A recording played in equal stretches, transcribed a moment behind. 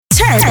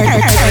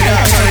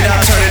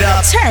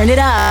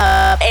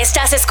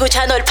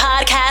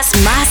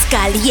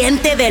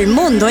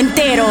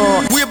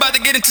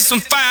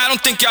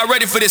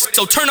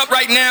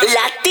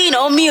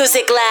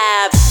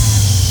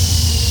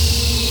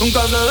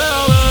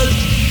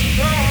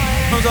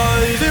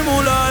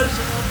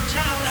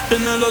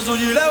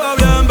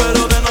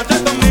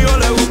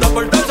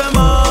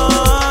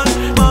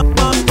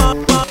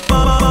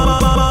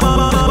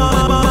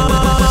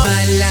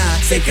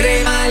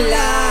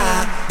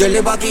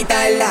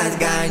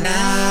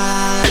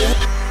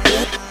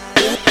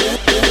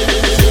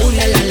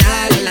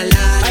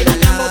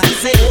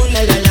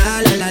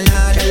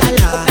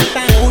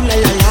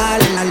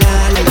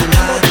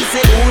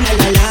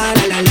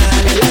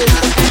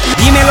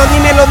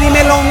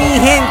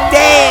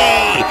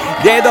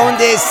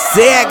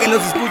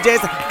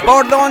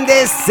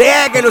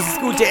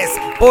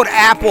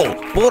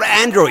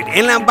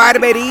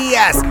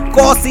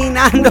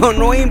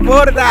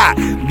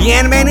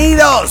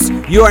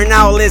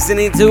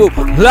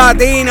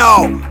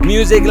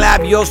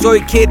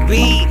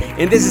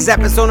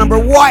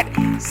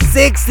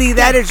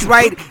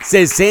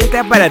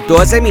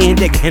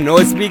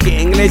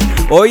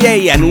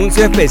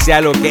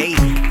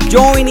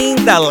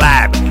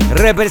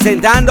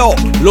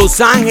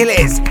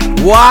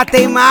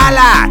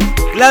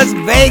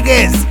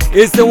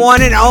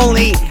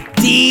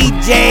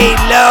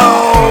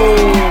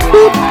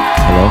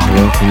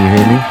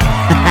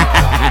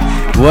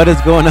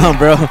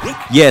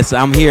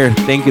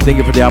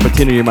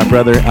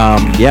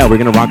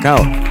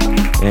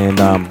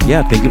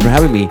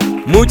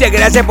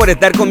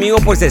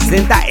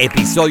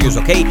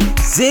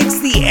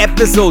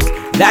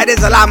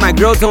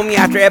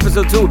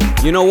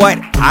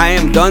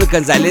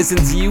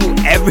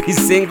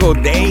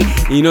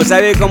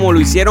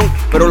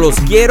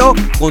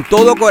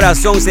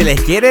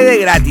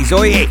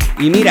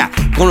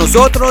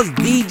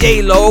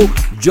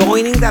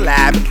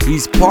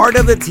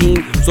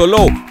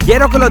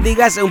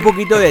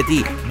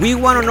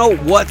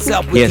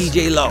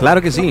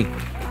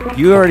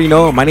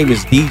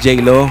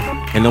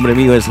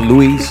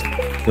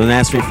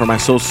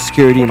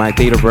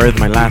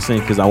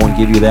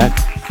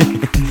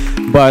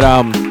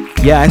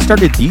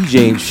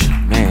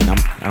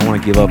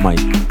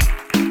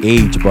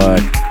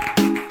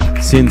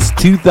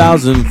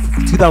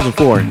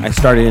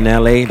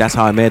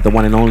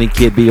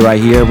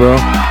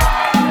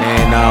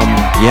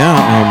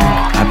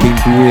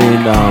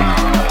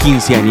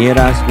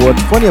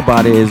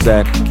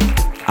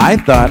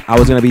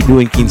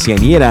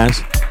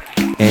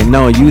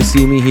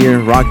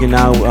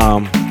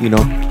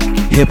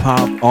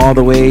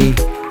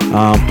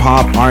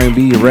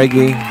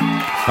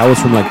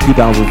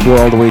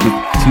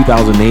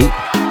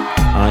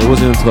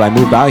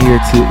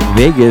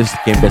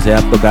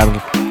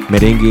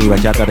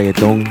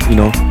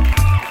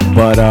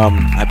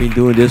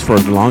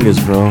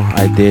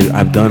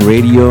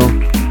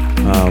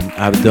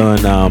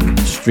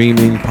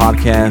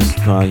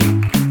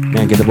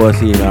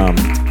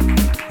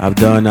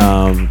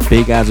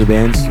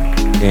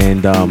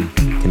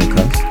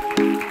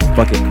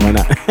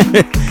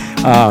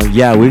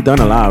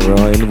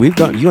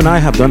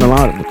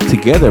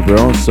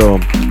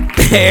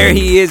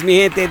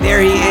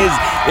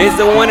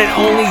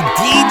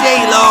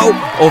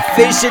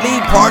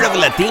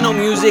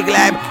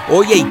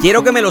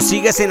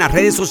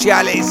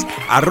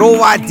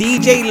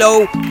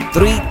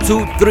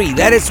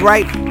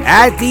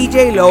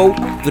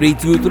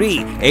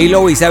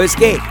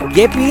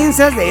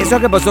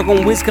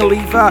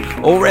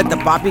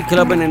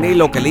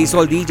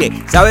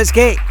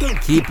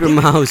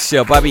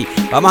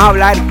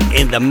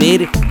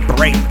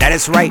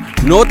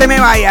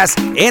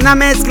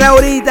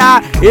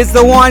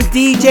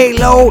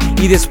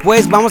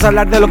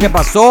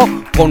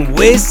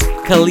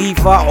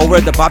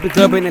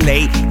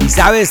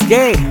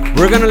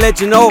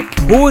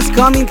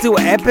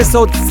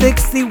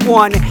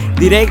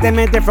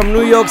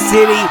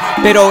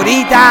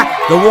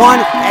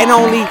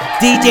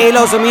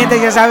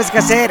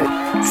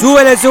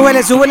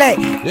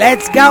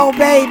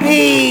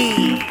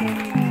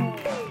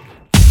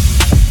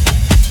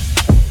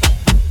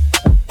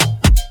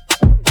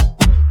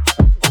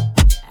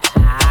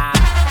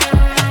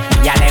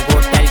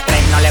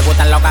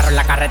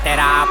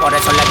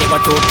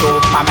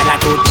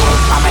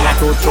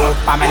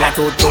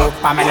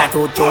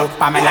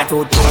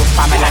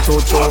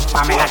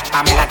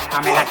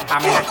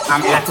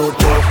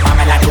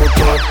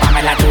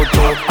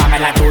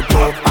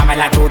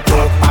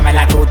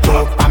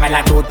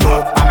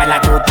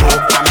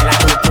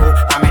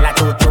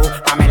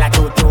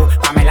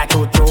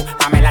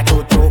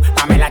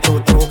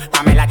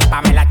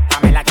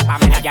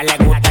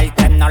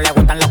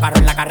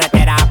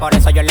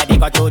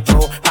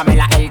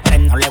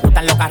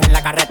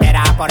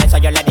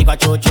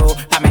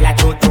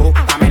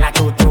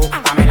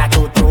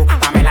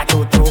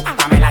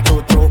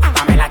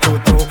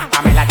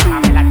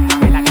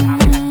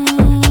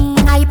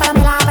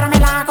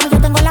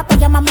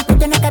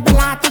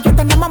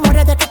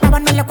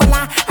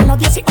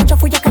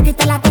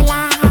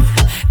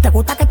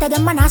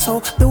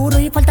manazo, duro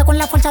y fuerte con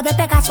la fuerza de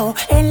Pegaso.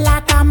 En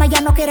la cama ya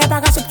no quiere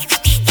bagazo.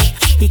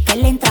 Y que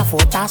le entra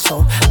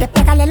fotazo.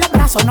 Despégale los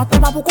brazos, no te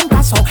va a buscar un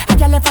caso. A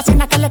ella le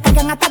fascina que le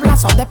caigan a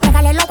tablazo.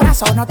 Despégale los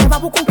brazos, no te va a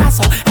buscar un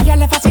caso. A ella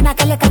le fascina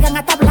que le caigan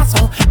a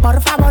tablazo.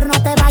 Por favor,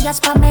 no te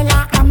vayas,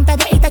 Pamela, antes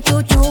de irte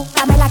chuchu.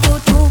 Pamela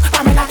chuchu,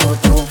 Pamela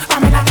chuchu,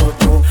 Pamela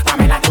chuchu,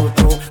 Pamela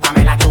chuchu,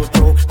 Pamela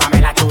chuchu,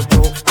 Pamela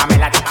chuchu,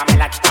 Pamela,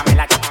 Pamela,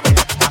 Pamela,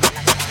 Pamela.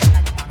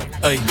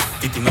 Ey,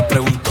 Titi me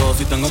preguntó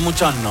si tengo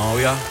muchas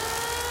novias.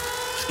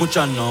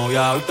 Muchas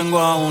novias, hoy tengo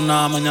a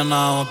una,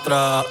 mañana a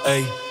otra,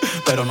 ey.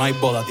 Pero no hay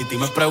boda. Titi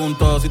me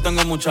preguntó si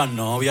tengo muchas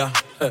novias.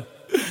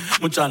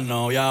 Muchas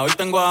novias, hoy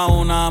tengo a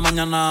una,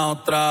 mañana a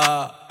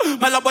otra.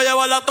 Me las voy a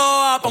llevar a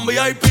todas pa' un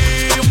VIP,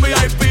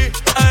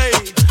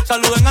 ey.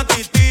 Saluden a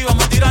Titi,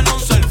 vamos a tirarnos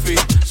un selfie.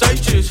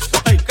 6 chis,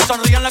 ey. Que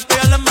sonrían las que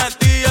ya les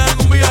metí en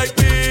un VIP,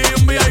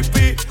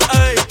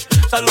 ey.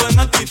 Saluden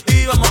a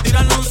Titi, vamos a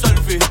tirarnos un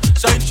selfie.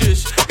 6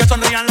 chis, que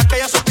sonrían las que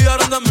ya se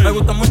olvidaron de mí. Me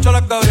gustan mucho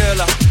las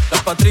Gabriela,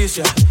 las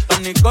Patricia, las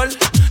Nicole,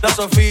 la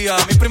Sofía.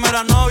 Mi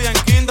primera novia en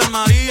Kinder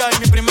María y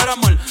mi primer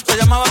amor se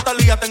llamaba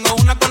Talía. Tengo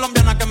una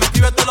colombiana que me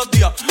escribe todos los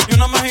días y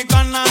una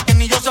mexicana que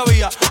ni yo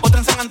sabía. Otra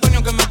en San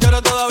Antonio que me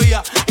quiere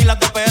todavía y las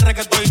de PR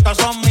que todavía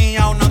son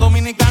mías. Una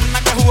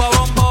dominicana que juega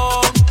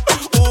bombón,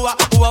 uva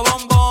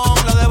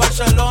bombón. La de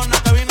Barcelona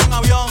que vino en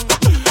avión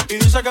y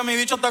dice que mi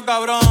bicho está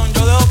cabrón.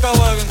 Yo dejo que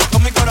jueguen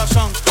con mi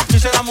corazón.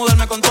 Quisiera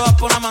mudarme con todas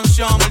por una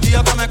mansión. El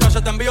día que me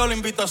case te envío la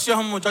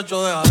invitación,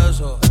 muchacho, deja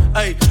eso.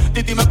 Ey,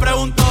 Titi me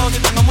preguntó si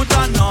tengo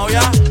muchas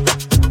novias.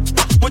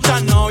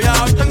 Muchas novias,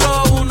 hoy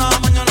tengo una,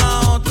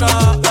 mañana otra,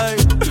 ey.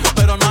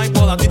 Pero no hay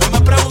boda. Titi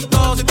me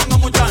preguntó si tengo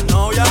muchas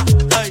novias.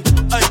 Ey,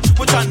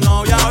 muchas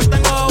novias, hoy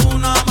tengo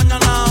una,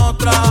 mañana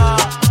otra.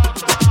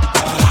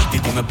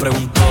 Titi me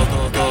preguntó.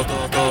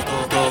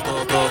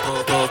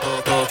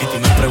 Titi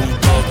me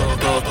preguntó.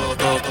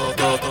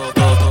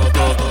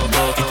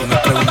 Titi me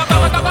preguntó.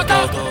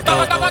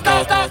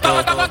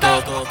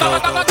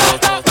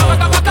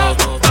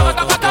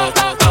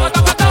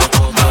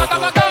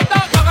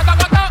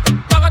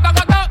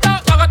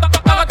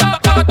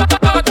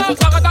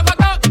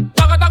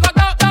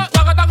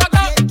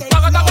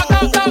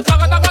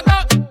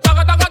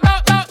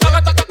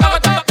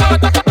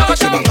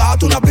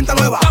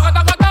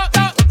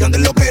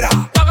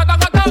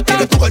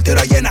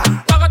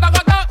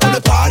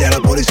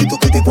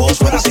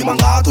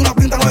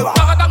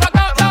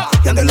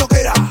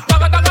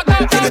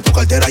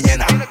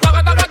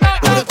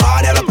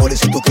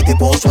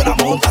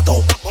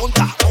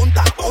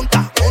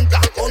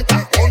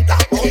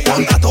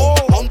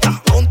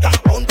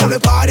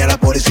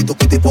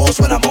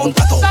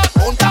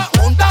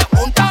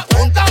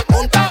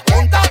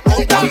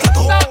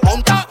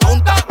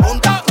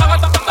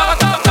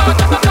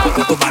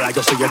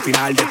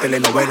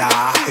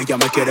 Ella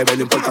me quiere ver,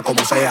 no importa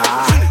cómo sea,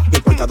 no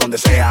importa donde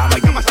sea.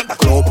 Me llama Santa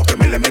Claus porque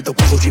me le meto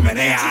con su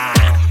chimenea.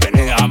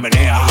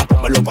 Menea,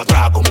 pónmelo pa'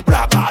 atrás como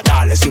placa,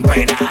 dale sin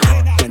pena.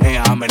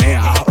 Menea,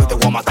 hoy te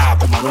voy a matar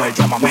con Manuel,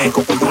 llámame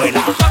con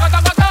Cuyuela.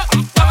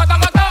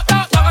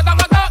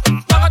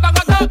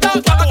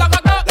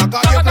 La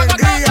calle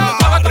prendía.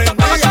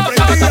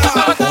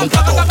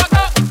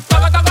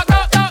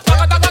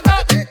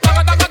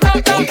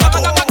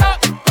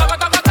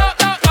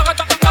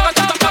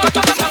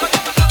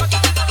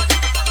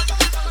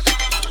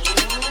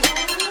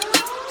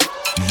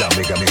 La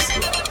mega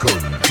mezcla con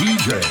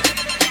DJ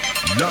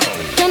Low.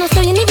 Yo no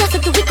soy envidia, soy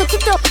tu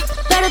bizcochito,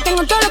 pero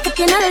tengo todo lo que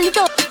tiene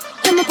delito.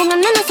 Que me pongan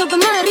nena, soy que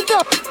me derrito.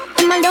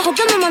 El mal de ojo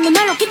que me mando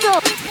me lo quito.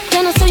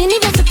 Yo no soy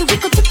envidia, soy tu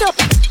bizcochito,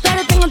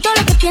 pero tengo todo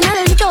lo que tiene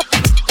delito.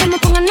 Que me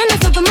pongan nena,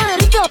 soy que me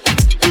derrito.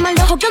 El mal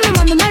de ojo que me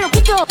mando me lo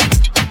quito.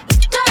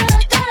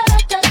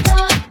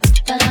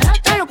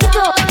 Me lo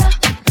quito.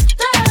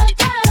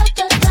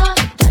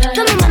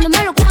 Que me mando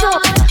me lo quito.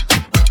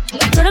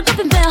 Tú eres que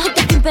pimpeas o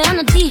te pimpean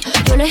a ti.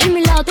 Yo elegí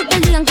mi lado, tú te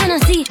digan que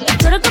nací.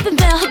 Tú eres que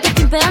pimpeas o te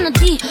pimpean a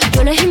ti.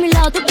 Yo elegí mi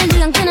lado, tú te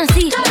digan que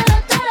nací. Tú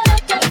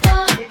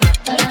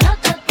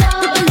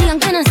te digan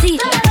que nací.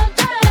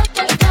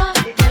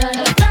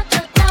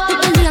 Tú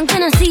te digan que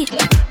nací.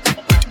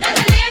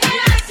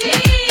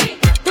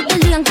 Tú te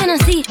digan que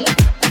nací.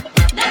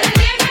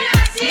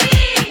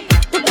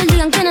 Tú te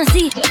digan que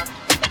nací.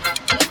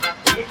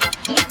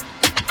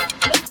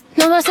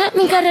 No va a ser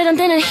mi carrera en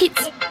tener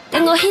hits.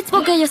 Tengo hits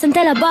porque yo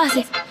senté las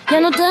bases. Ya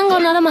no tengo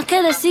nada más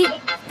que decir.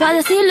 Para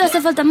decirlo hace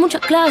falta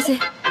muchas clases.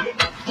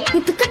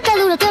 Mi piquete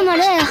duro te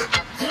marea.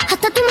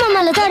 Hasta tu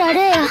mamá le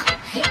tararea.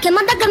 Que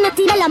manda que me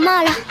tire la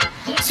mala.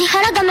 Si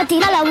jara que me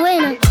tira la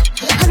buena.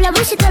 Habla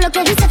bullshit todo lo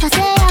que dice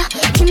facea.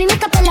 Que mi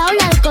mica pela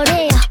ola de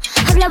Corea.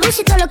 Habla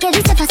bullshit todo lo que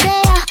dice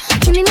facea.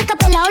 Que mi mica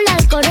pela ola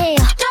de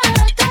Corea.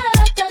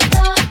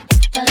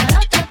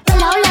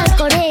 Pela ola de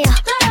Corea.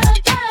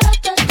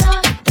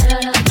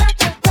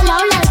 Pela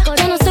ola de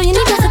Corea. No soy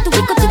envidia, soy tu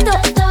bizcochito,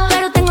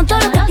 pero tengo todo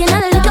lo que tiene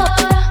delito.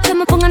 Que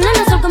me pongan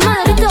nena, soy que me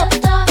derrito.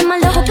 El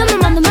mal de ojo que me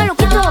mando me lo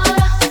quito.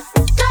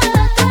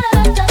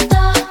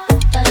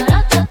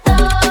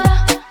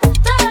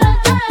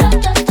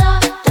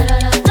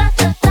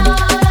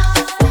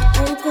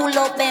 Un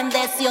culo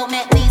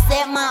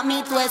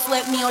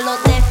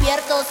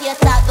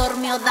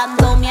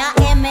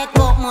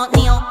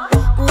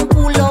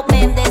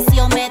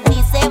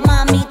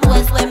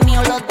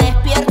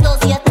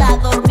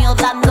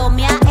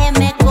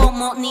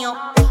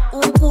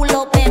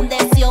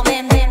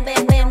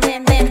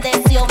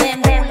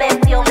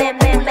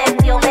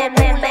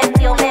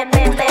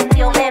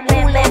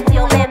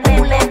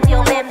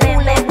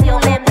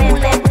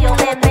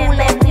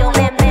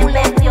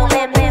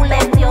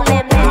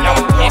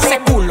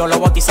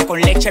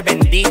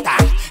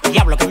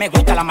Me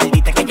gusta la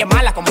maldita, que ella es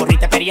mala como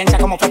Rita, experiencia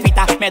como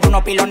Fefita. Me da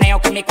unos piloneos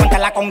que mi cuenta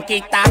la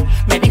conquista.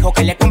 Me dijo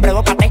que le compré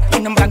 2 patés,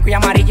 uno en blanco y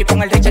amarillo y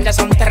con el Richard ya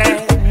son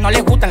 3. No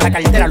le gustan la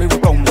cartera Louis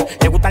Vuitton,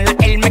 le gustan las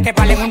Hermes que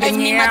valen un Es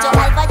mi macho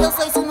riñón. alfa, yo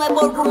soy su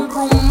nuevo rum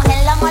rum.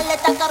 En la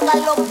maleta carga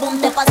los boom.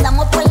 Te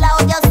pasamos por la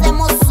olla,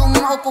 hacemos zoom.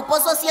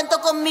 Ocupo su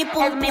asiento con mi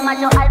pum. Es mi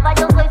macho alfa,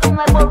 yo soy su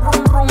nuevo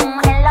rum rum.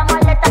 En la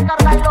maleta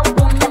carga los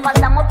boom. Te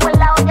pasamos por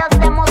la olla,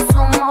 hacemos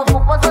zoom.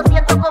 Ocupo su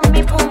asiento con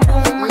mi pum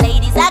pum.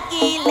 Ladies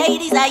aquí,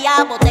 ladies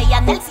allá, botella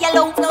en el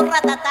cielo, un flow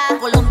ratata.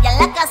 Colombia en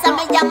la casa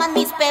me llaman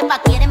mis pepas.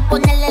 Quieren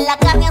ponerle la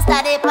carne hasta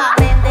arepa.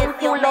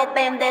 Bendición, lo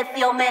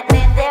bendeció, me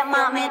vende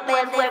mami, todo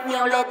el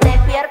mío. Lo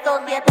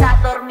despierto si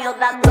estás dormido,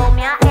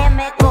 dándome a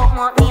M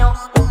como mío.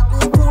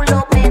 Tu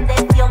culo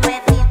bendeció,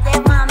 me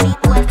dice mami,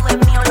 todo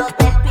es mío. Lo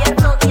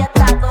despierto si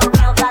estás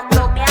dormido,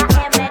 dándome a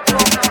M como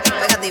mío.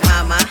 Pégate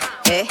mamá,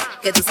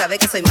 que tú sabes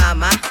que soy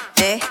mamá,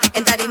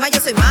 en tarima yo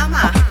soy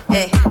mamá,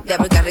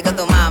 diablo que rico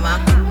tu mamá,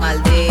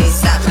 maldita,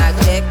 suck my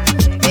dick,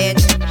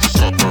 bitch,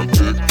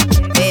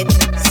 bitch,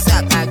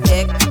 suck my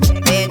dick,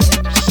 bitch,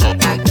 suck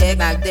my dick,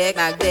 my dick,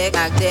 my dick,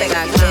 my dick,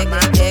 my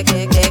dick,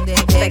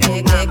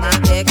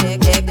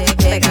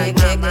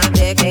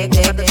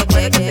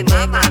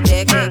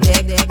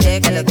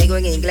 te lo digo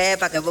en inglés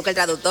pa' que busque el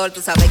traductor.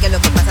 Tú sabes que lo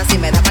que pasa si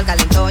me da pa'l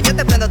calentón. Yo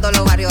te prendo todos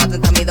los barrios hasta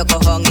tamido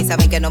cojón. Y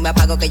saben que no me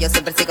apago, que yo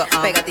siempre sigo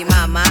pégate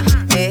mamá,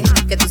 que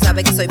tú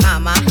sabes que soy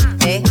mamá,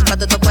 pa'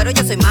 tu cuero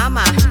yo soy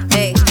mamá,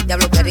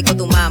 diablo que rico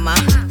tu mamá,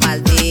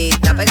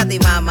 maldita, pégate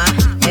mamá,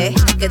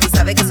 que tú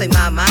sabes que soy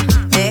mamá,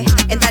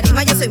 en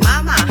tarima yo soy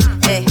mamá,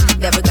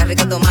 diablo que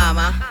rico tu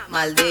mamá,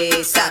 maldita,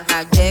 suck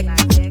my dick,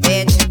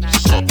 bitch,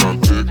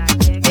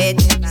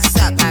 bitch,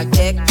 suck my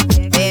dick,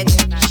 bitch,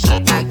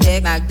 suck my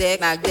dick, my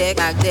dick, my dick,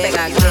 my dick,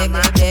 my dick,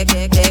 my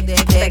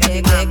dick,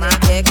 pégate mamá,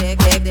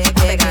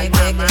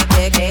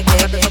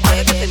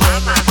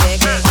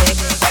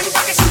 Ven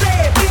pa' que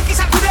sude, brinque y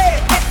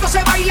sacude. Esto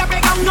se baila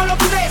pegado, no lo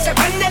dude. Se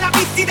prende la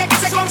pista y de que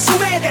se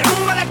consume.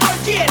 Derrumba de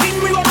cualquier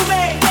ritmo y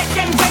volumen. Es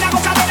que en plena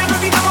gozadera no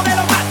olvidamos de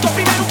los gastos.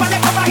 Primero un par de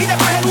copas y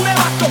después el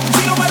nevasto.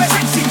 Si lo mueves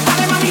sexy,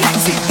 dale mami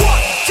Lexi.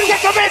 ¡Sigue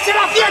que vence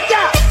la fiesta!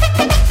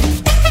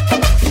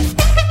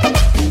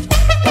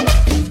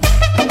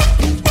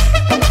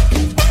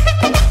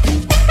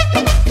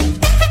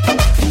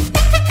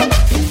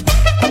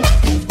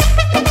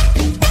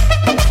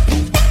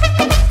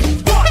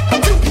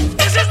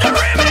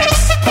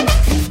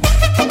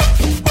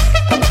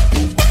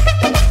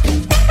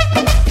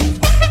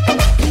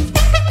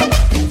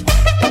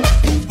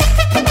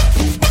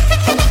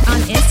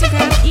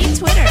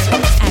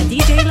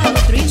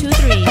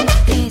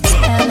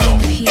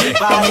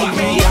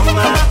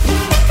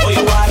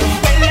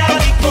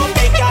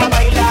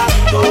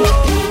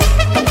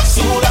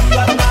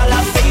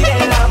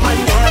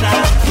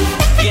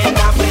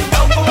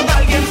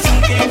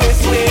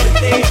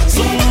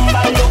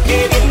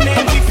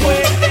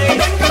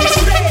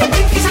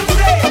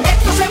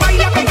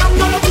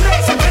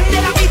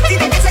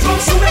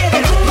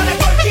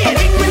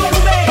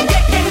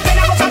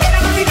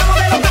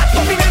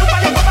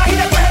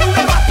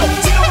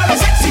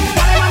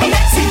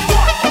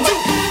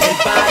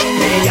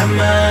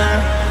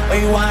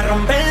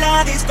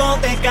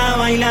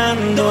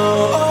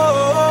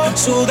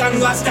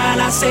 Sudando hasta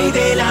las 6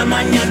 de la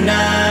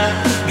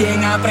mañana,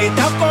 bien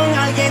apretado con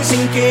alguien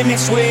sin que me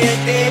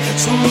suelte.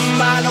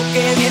 Zumba lo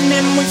que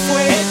viene muy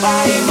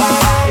fuerte.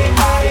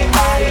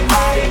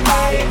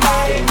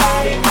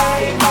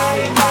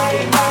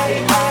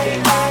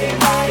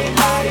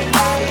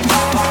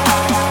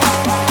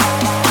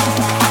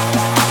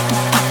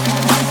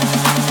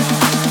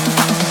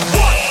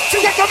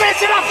 ¡Sigue que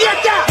vence la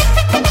fiesta!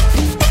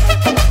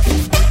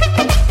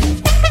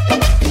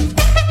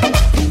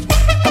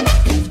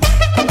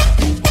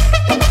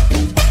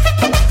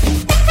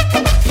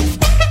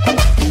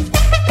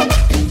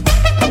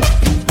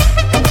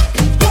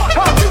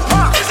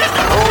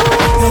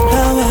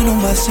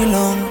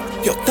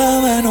 Yo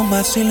estaba en un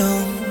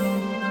vacilón,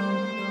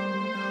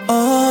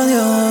 oh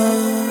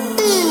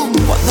Dios,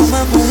 cuando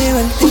más me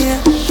divertía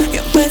y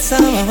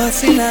empezaba a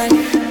vacilar.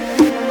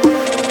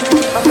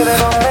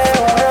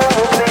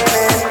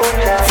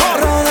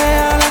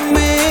 Rodea la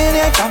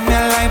envidia y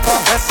cambia la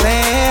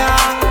hipocresía.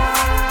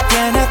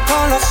 Tienes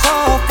todos los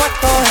ojos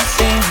puestos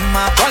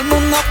encima. Todo el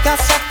mundo te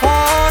hace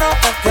coro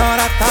porque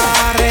ahora está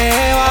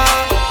arriba.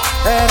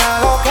 Era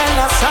lo que en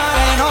la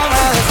sala no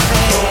me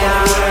decía.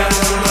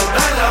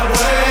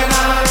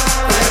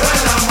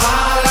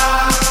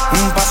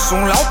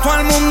 Un lado todo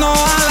el mundo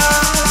ala.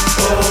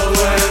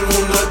 Todo el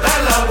mundo está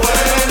en la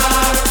buena,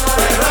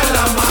 pero en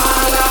la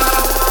mala.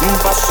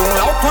 Paso un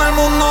lado todo el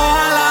mundo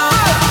ala.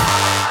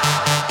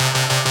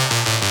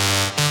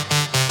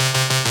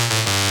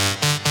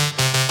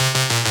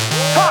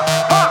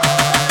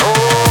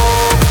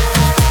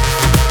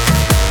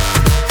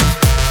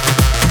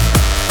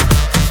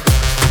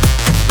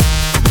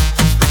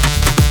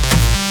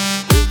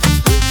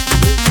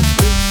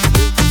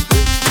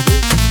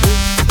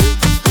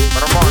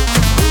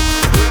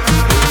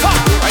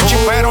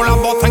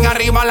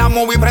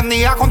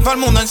 ella con todo el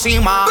mundo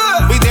encima.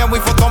 Video y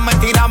fotos me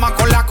tiraban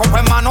con la copa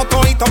en mano,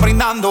 todito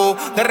brindando.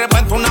 De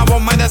repente una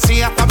voz me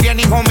decía, está bien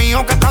hijo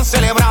mío, que están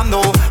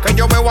celebrando. Que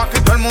yo veo aquí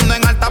todo el mundo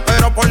en alta,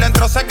 pero por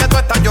dentro sé que tú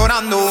estás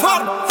llorando.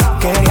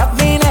 Querías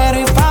dinero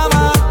y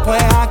fama,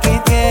 pues aquí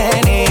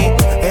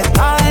tienes.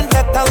 Esta gente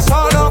está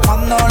solo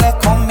cuando les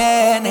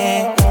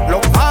conviene.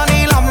 Los pan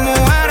y las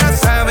mujeres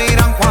se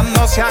viran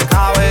cuando se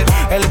acabe.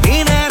 El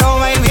dinero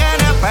va y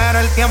viene, pero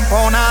el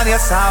tiempo nadie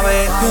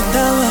sabe. Yo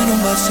estaba en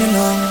un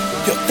vacilón,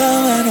 yo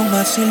estaba en un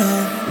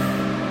vacilón.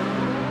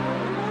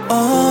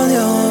 Oh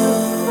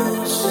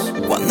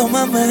Dios, cuando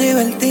más me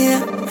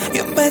divertía,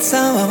 yo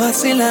empezaba a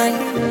vacilar.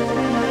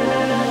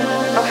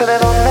 No sé de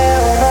dónde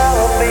una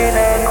voz vine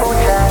a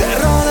escuchar. Te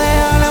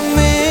rodea la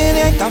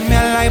envidia y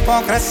también la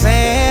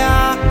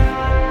hipocresía.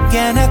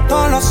 Tienes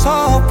todos los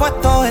ojos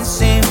puestos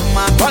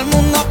encima. Todo el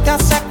mundo te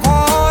hace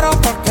coro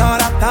porque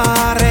ahora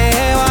está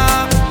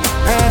arriba.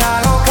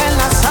 Era lo que el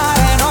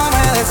Nazareno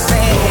me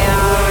desea.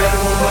 Todo el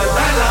mundo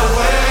está en la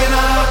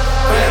buena,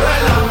 pero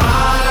en la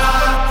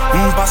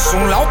mala. Paso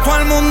un lado, todo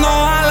el mundo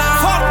a la.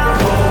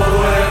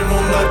 Todo el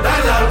mundo está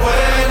en la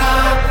buena,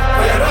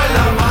 pero en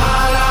la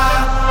mala.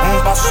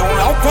 Paso un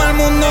lado, todo el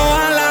mundo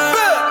a la.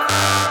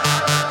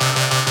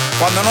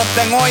 Cuando no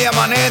estén olla,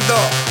 manito,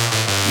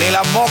 ni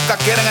las moscas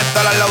quieren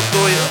estar al lado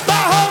tuyo.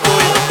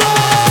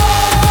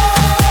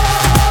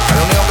 El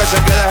único que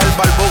se queda es el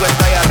barbú que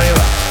está ahí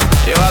arriba.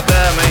 Llévate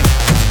de mí,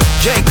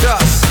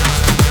 J-Cross.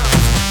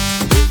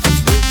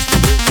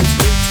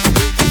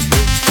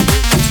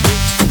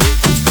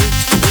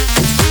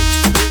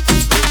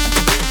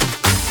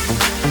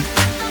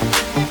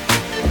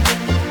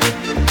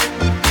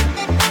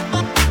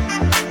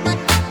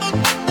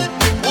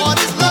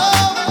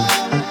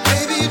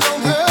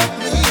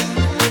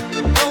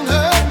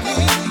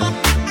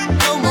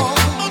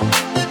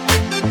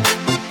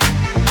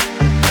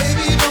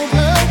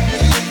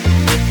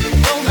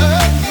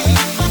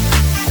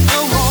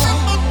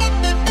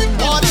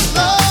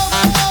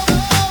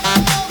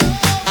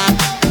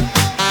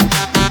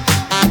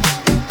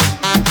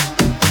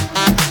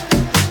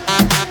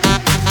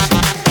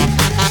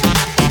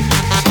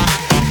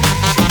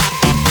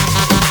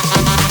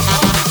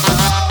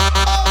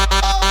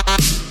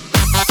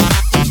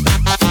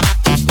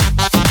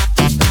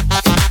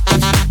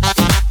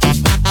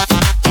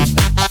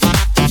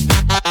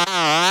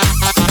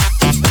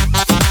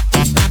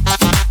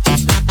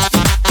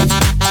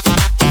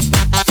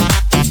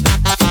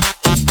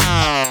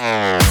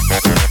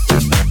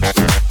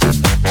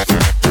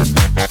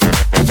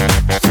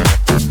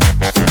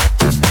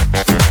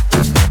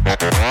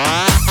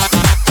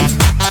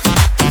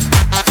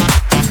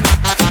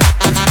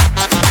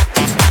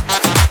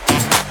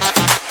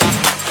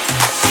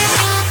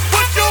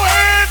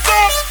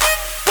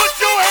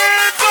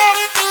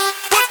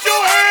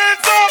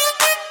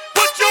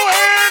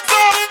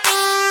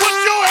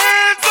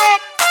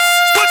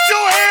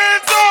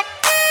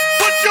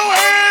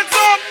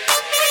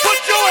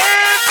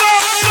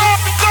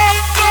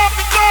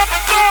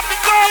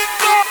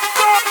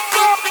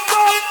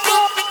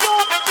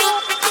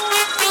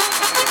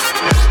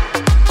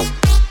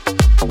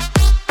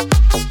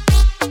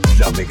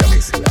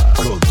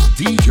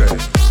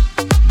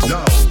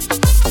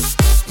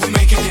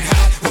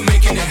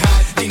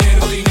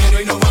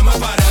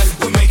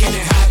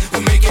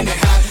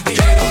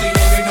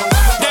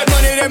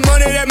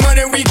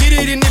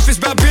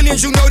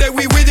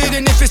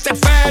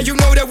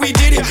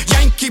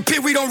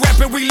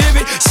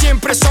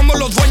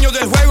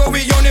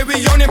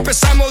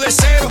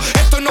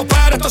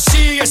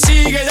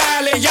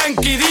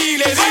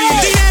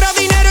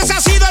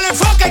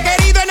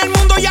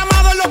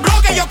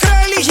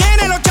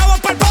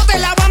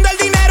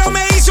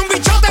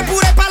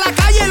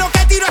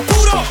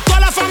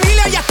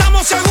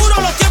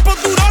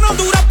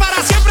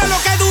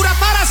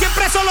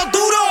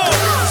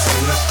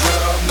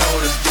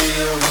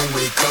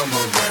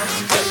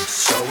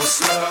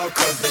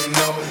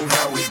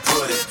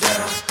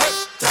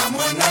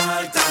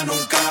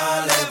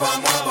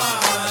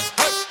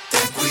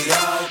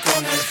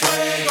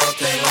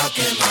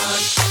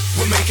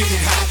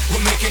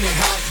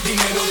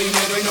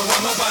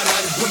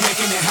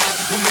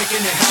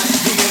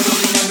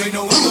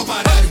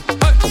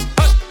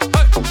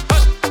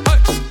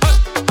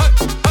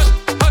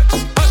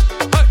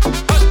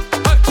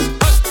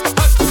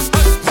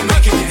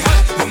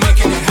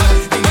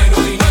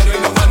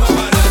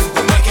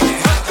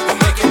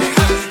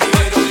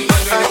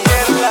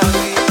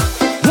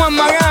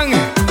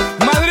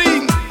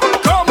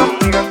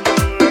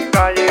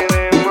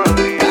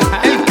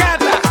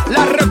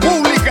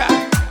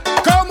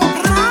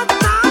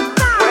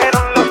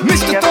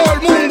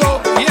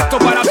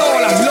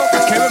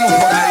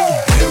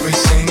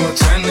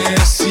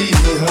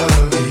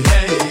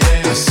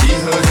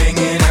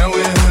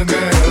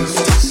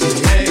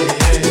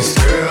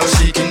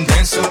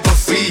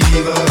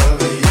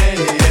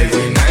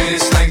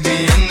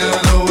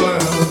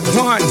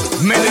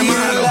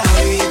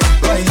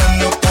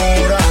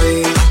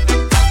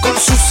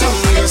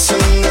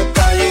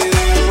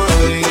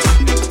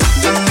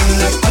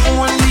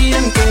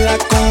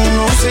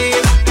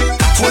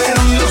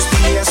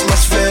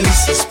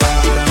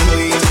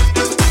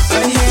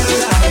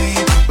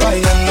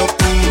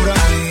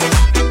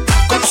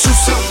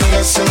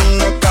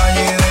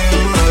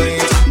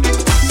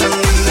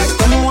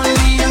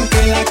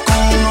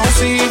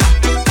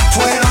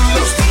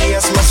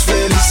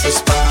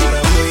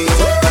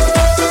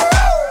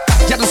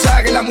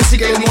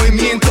 que el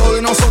movimiento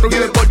de nosotros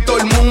vive por todo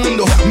el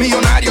mundo.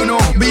 Millonario no,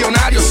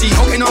 billonario sí.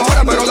 Ok, no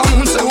ahora, pero damos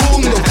un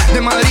segundo. De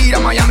Madrid a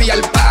Miami y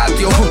al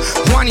patio.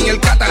 Juan y el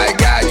Cata, I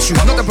got you.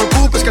 No te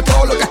preocupes que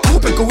todo lo que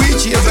escupe el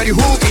Kubichi es very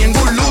hooky and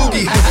good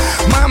looking.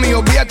 Mami,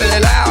 olvídate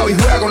de lado y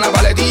juega con la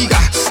paletica.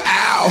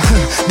 Ow.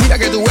 Mira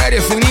que tú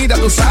eres finita,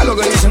 tú sabes lo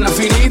que dicen las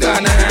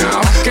finitas now.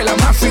 Que las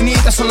más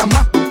finitas son las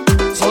más.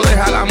 So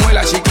deja la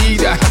muela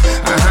chiquita.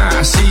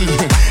 Ajá, sí,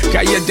 que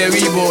ayer te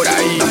vi por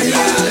ahí.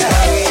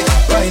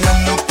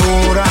 Bailando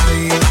por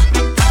ahí,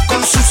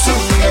 con sus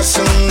amigas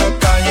en la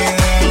calle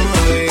de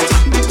Madrid.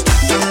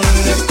 Tan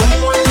linda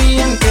como el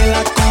día en que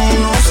la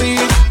conocí.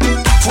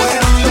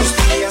 Fueron los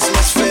días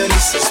más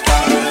felices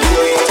para mí.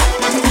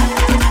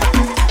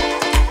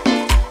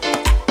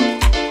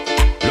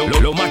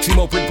 Lo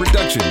Máximo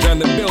Productions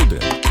and the building.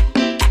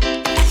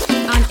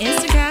 On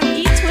Instagram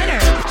y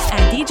Twitter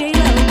at DJ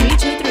Low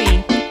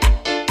 323.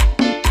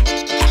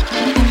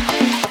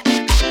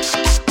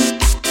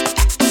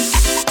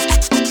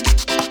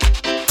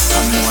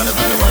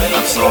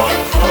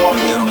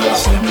 Pidieron en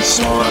las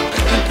emisoras,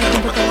 el que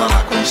rompe toda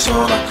la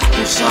consola.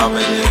 Tú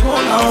sabes, llegó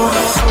la hora.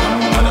 Las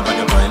mujeres para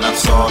que bailan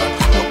sola.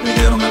 Lo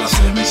pidieron en las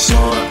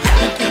emisoras,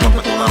 el que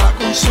rompe toda la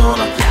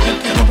consola. El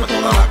que rompe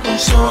toda la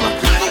consola.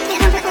 El que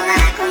rompe toda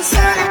la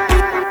consola.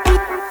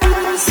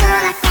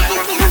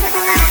 El que rompe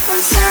toda la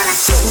consola.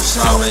 Tú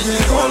sabes,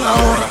 llegó la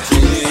hora. Y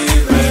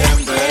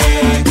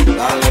ven,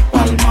 dale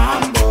pa'l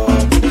mambo.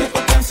 Que esto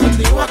está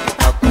encendido, aquí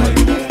está todo el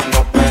mundo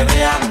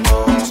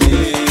peleando.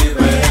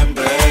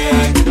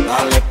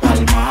 Dale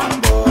pa'l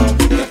mambo,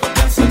 que esto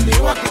está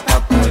encendido, aquí está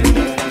todo el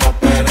mundo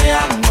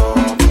peleando.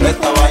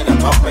 Esta vaina es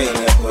pa'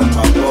 pelear, pues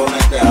pa'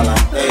 ponerte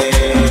adelante.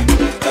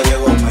 Ya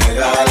llegó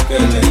Megal, que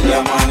le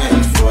llaman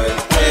el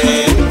fuerte.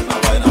 Una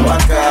vaina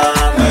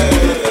bacana, le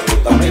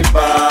gusta mi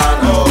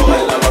pano.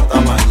 Bailalo hasta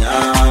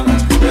mañana,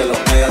 que los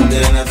Megal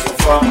tienen su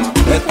fama.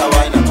 Esta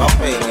vaina es pa'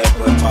 pelear,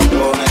 pues pa'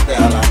 ponerte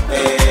adelante.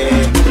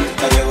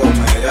 Ya llegó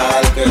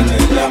Megal, que le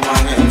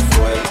llaman el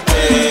fuerte.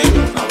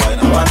 Una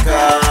vaina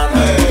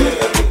bacana,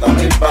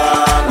 mi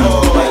pano,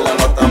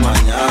 bailalo hasta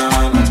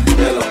mañana,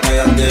 que los que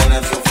ya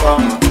tienen su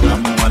fama. Las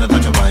mujeres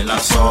que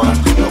bailan solas,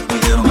 lo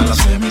pidieron en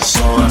las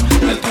emisoras,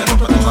 el que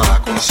rompe toda la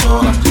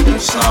consola. Tú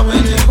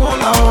sabes, llegó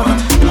la hora.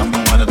 Las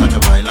mujeres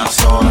que bailan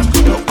solas,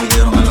 lo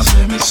pidieron en las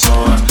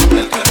emisoras,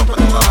 el que rompe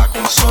toda la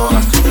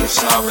consola. Tú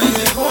sabes,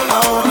 llegó la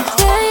hora.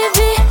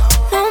 Baby,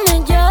 no me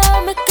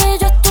llames que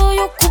yo estoy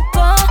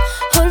ocupada,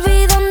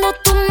 olvidando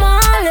tus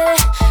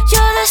males.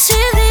 Yo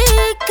decidí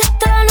que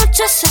esta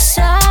noche se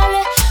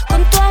sale.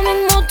 Con toda mi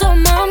moto,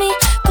 mami,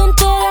 con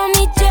todas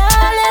mis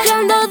yales. Yo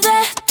ando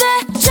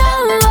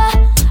despechada,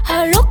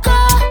 a loca.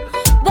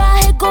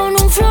 Bajé con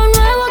un flow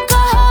nuevo a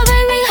caja,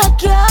 baby,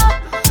 hackear.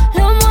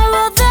 Lo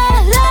muevo de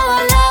lado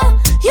a lado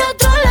y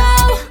otro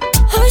lado.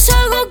 Hoy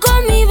salgo con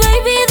mi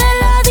baby de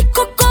la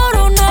disco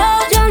Corona.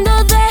 Yo ando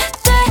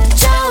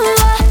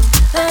despechada,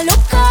 a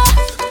loca.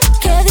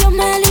 Que Dios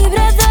me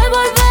libre de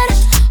volver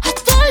a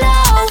tu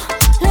lado.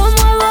 Lo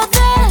muevo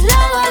de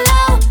lado a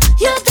lado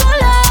y otro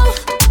lado.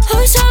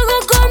 Hoy salgo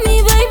con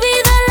mi baby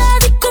de la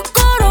disco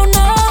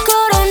Corona.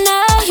 Corona,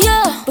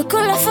 yeah. Voy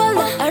con la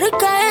falda, aro y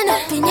cadena,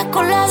 piña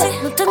colada,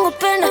 no tengo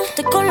pena.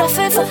 Estoy con la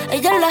fefa,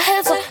 ella es la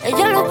jefa.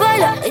 Ella lo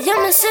baila, ella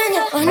me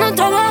enseña. Hoy no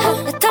trabaja,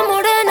 está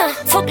morena.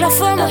 Fuck la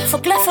fama,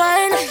 fuck la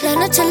faena. La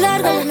noche es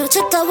larga, la noche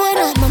está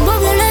buena. Mambo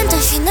violento,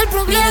 el fin del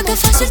problema. Mira que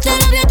fácil te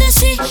lo voy a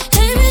decir.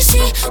 ABC,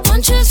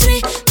 1, 2,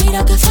 3.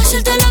 Mira que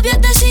fácil te lo voy a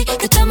decir.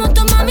 Que estamos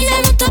tu mami,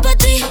 ya no está pa'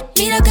 ti.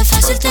 Mira que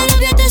fácil te lo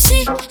voy a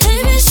decir.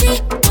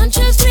 ABC, 1,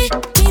 2, 3.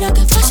 Mira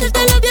que fácil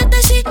te lo voy a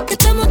decir. Que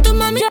estamos tu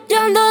mami,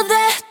 ya ando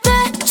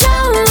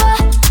despechada,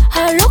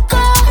 a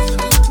loca.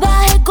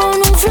 Bajé con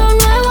un flow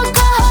nuevo a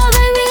caja,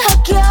 baby,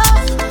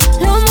 hackear.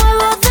 Lo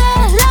muevo de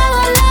lado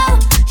a lado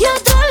y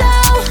otro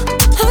lado.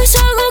 Hoy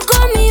salgo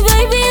con mi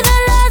baby de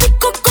la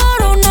disco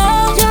Corona.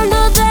 Yo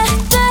ando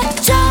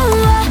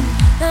despechada,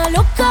 a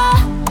loca.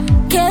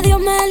 Que Dios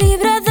me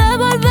libre de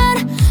volver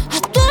a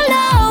tu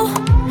lado.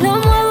 Lo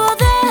muevo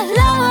de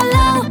lado a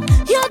lado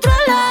y otro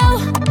lado.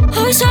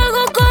 Hoy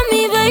salgo con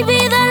mi baby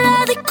de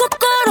la disco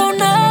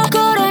Corona.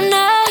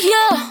 Corona,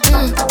 yeah.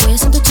 Voy a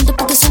 180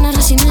 porque suena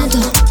recinito.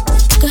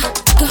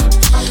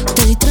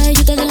 Te distrae,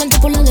 yo te adelanto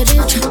por la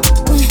derecha.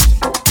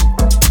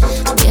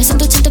 Voy a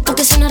 180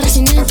 porque suena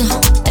recinito.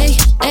 Ey,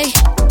 ey.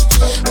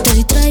 Te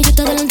distrae, yo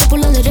te adelanto por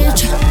la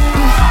derecha.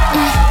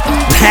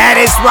 That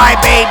is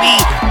right, baby.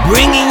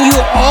 Bringing you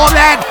all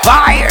that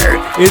fire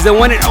is the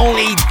one and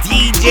only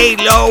DJ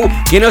Low.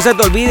 Que no se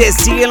te olvide,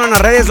 síguelo en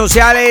las redes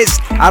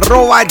sociales.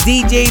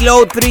 @DJ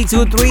Low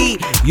 323.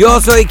 Yo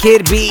soy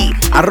Kid B.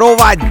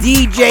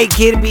 @DJ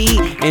Kid B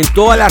en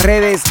todas las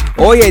redes.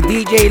 Oye,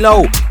 DJ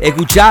Low,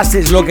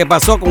 ¿escuchaste lo que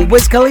pasó con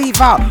Wiz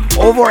Khalifa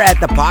over at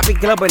the Poppy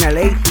Club en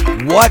LA?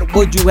 What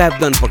would you have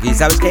done? Porque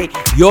sabes que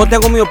yo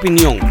tengo mi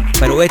opinión,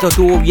 pero esto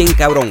estuvo bien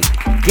cabrón.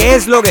 ¿Qué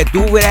es lo que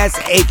tú hubieras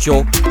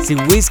hecho si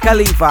Wiz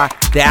Khalifa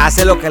te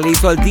hace lo que le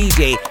hizo al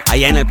DJ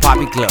allá en el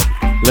Poppy Club?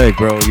 Look,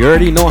 bro, you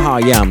already know how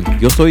I am.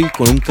 Yo soy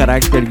con un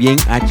carácter bien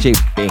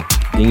HP,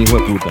 bien hijo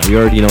de puta. You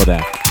already know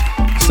that.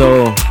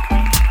 So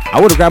I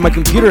would have grabbed my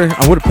computer,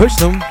 I would have pushed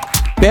him.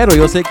 Pero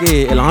yo sé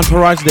que el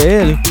entourage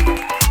de él,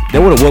 they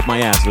would have whooped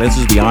my ass. Let's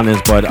just be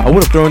honest. But I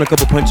would have thrown a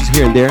couple punches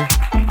here and there.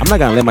 I'm not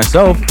gonna let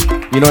myself.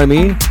 You know what I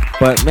mean?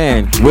 But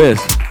man, Wiz,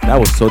 that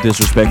was so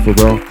disrespectful,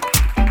 bro.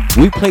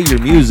 We play your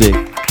music.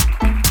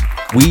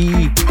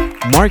 We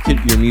market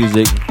your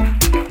music.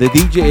 The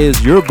DJ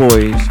is your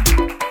boys.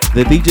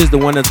 The DJ is the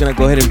one that's gonna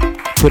go ahead and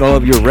put all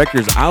of your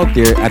records out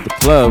there at the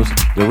clubs,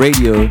 the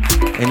radio,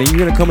 and then you're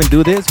gonna come and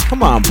do this?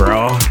 Come on,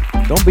 bro.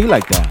 Don't be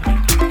like that.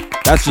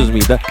 That's just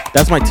me.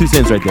 That's my 2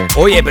 cents right there.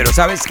 Oye, pero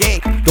 ¿sabes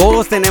qué?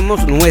 Todos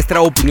tenemos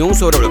nuestra opinión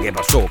sobre lo que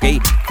pasó, ¿ok?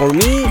 For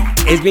me,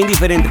 es bien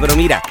diferente, pero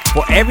mira,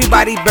 for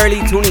everybody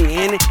barely tuning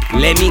in,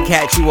 let me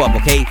catch you up,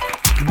 ¿ok?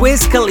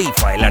 Wiz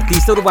Khalifa, el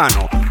artista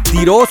urbano,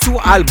 tiró su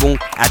álbum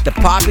at the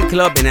Poppy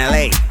Club in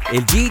LA.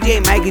 El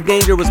DJ Mikey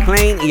Danger was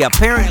playing y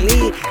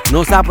apparently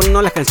no estaba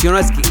poniendo las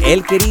canciones que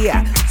él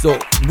quería. So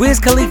Wiz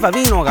Khalifa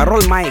vino,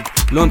 agarró el mic,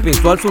 lo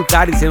empezó a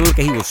insultar diciendo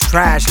que he was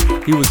trash,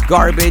 he was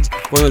garbage.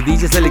 Cuando el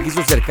DJ se le quiso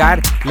acercar,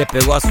 le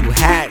pegó a su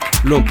hat,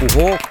 lo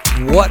empujó.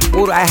 What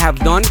would I have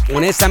done?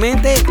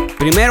 Honestamente,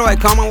 primero, I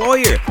call my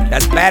lawyer.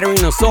 That's battery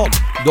and assault.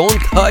 Don't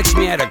touch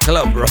me at a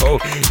club, bro.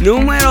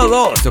 Número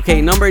 2,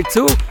 okay, number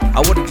 2, I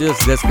would have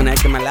just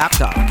disconnected my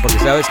laptop. Porque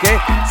 ¿sabes qué?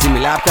 Si mi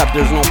laptop,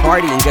 there's no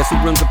party, and guess who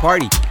runs the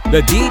party?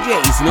 The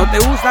DJ. Y si no te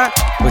gusta,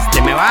 pues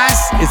te me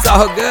vas. It's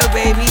all good,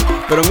 baby.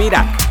 Pero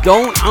mira,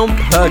 don't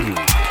unplug me.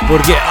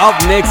 Porque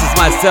up next is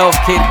myself,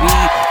 Kid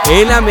B,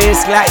 en la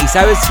mezcla. Y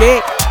 ¿sabes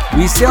qué?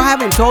 We still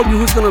haven't told you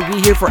who's gonna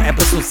be here for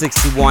episode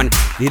 61.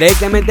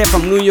 Directamente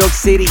from New York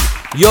City.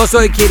 Yo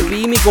soy Kid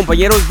B, mi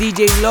compañero es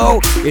DJ Low.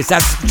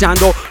 Estás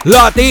escuchando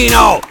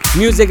Latino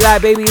Music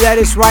Live, baby, that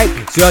is right.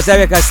 Si ya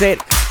sabes qué hacer,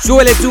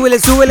 súbele, súbele,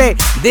 súbele.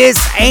 This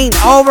ain't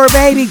over,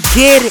 baby.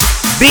 Kid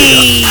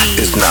B.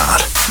 It's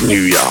not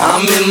New York.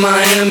 I'm in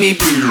Miami.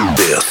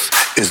 This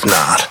is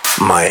not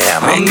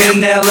Miami. I'm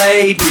in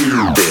LA.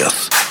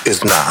 This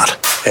is not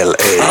LA.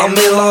 I'm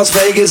in Las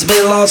Vegas,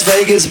 been Las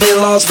Vegas, been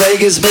Las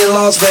Vegas, been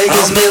Las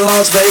Vegas, been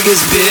Las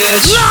Vegas,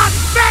 bitch. Las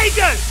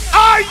Vegas,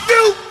 are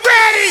you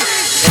ready?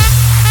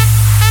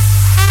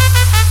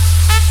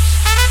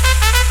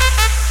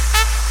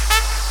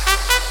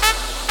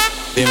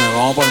 Dime,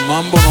 ¿vamos para el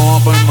mambo o no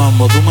vamos para el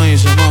mambo? Tú me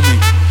dices, mami.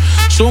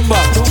 Zumba.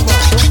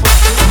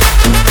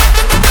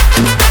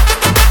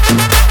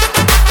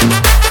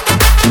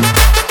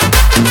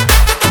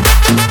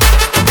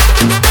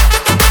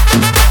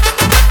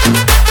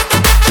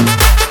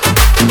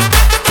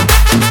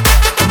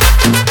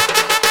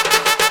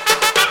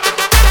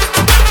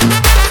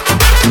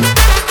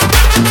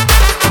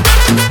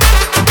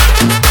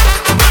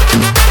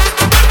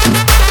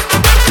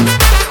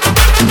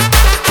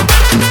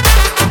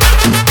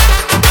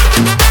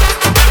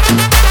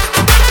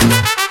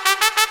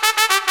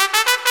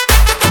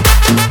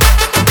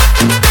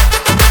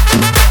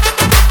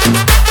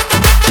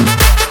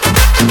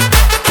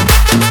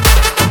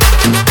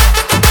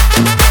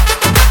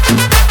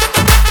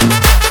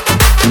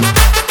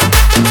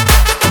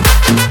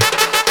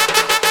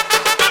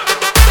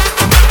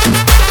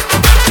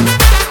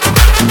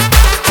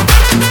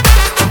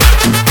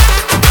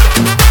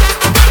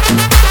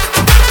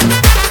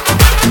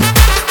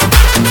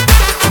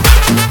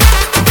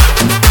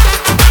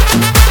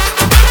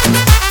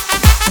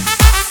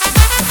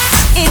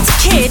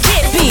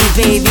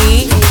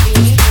 baby.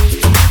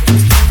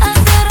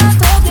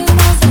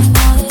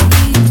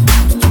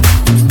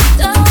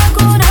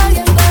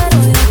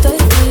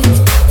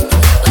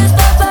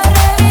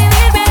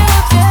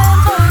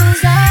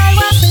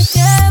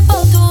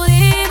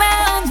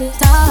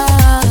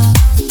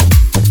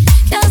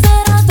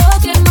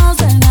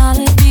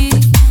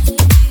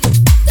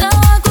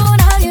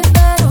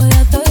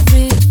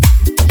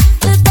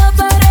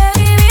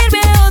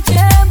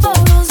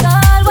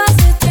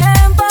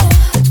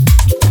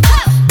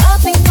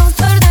 Papi, no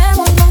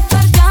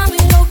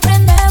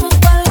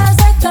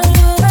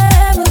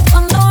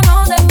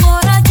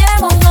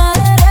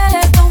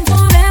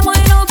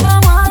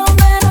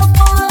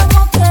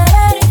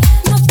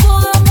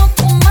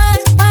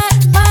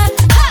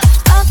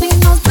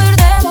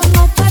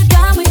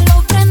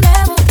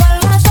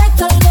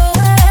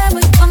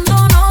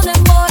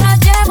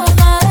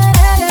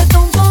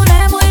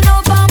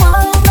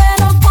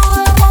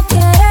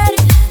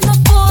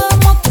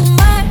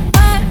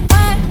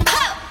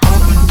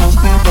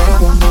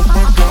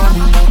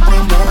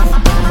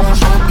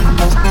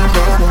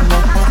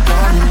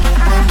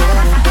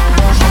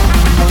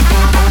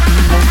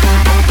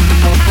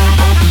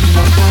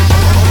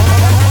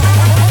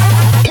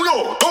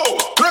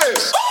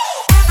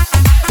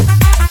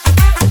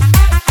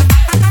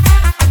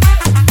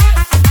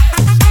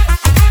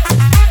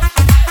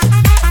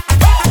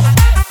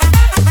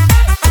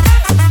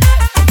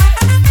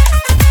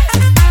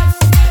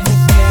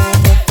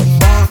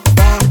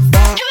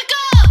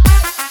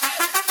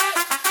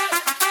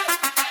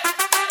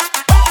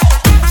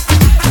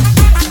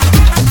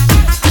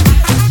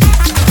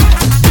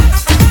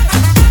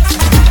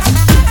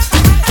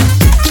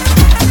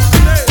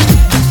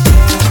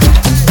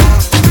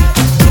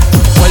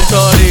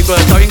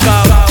Rico está bien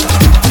cagado.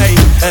 Ey,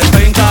 está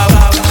bien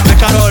cagado. De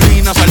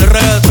Carolina sale el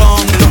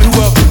reggaetón. Y los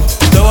hijos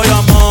de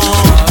Bayamón.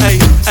 Ey,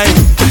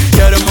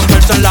 quieren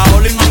montarse en la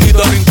ola y no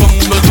quita rincón.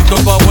 Un besito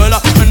pa'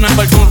 abuela en el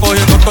balcón,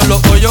 cogiendo todos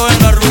los hoyos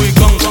en la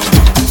Rubicón.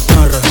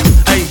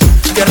 Ey,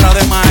 tierra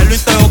de Maelo y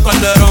Teo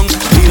Calderón.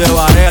 Y de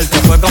Barea, el que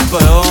fue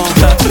campeón.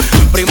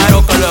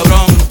 Primero que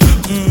LeBron.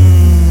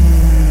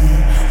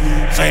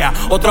 Sea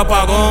otro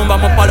apagón,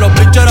 vamos pa' los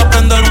pitchers a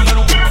prender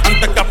un.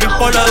 Antes que a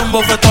Pipo le dé un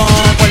bofetón.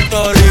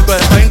 Puerto Rico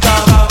está bien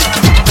cagado.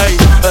 Ey,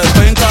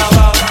 está bien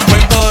cagado.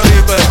 Puerto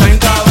Rico está bien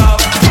cagado.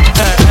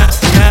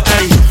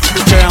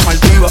 Piche a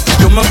Maldivas,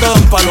 yo me quedo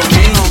en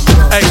Palomino.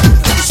 Ey,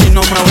 si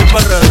no me voy pa'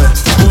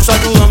 redes, un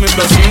saludo a mis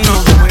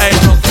vecinos. Ey,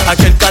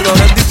 aquí el calor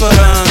es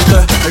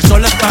diferente, el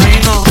sol es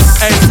trajino.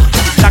 Ey,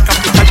 la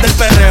capital del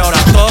perreo, ahora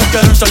todos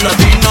quieren ser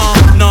latinos.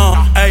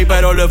 No, ey,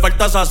 pero le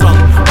falta sazón,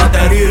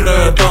 batería y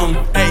reggaetón.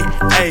 Ey,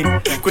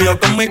 cuidado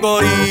con mi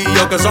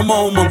corillo que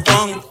somos un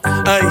montón.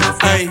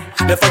 Ey,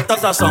 le falta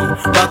sazón,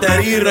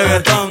 batería y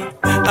reggaetón.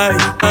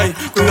 Ey,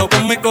 cuidado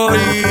con mi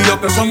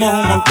corillo que somos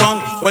un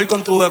montón. Voy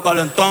con tu de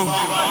calentón.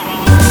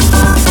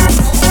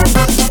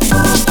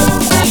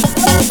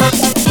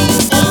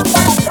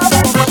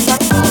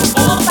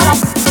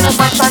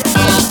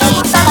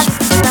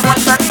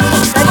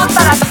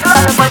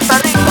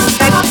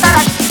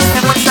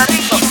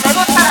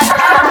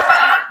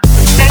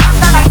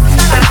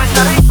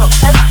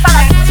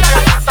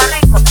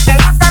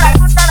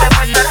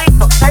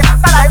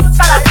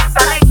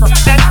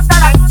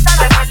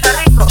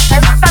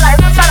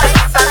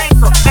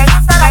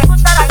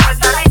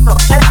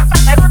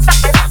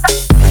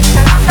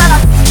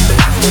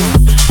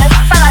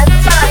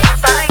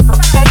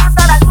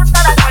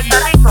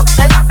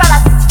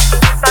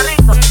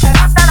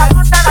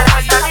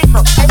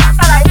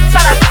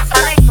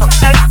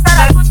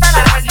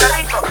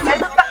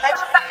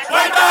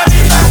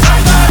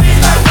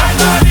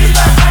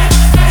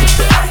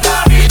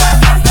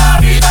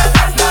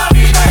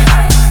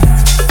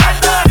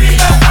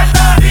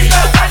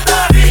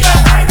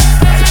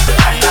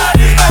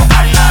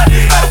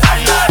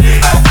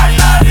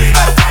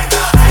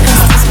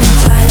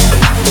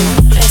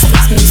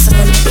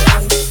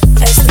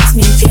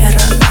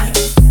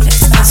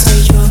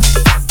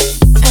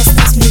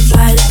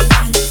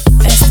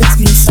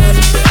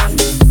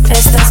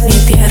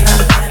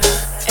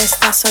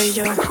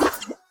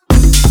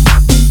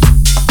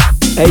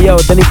 Hey yo,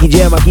 está Nicky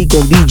Jam aquí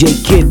con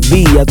DJ Kid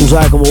B. Ya tú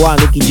sabes cómo va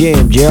Nicky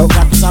Jam, yo.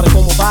 Ya tú sabes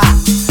cómo va.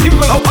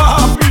 Dímelo,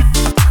 papi.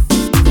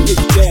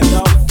 Nicky Jam,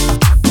 yo.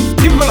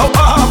 Dímelo,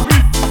 papi.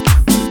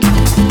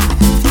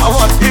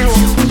 Vamos activo.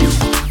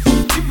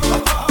 Dímelo,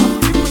 papi.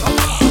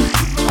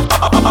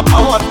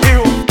 Vamos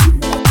activo.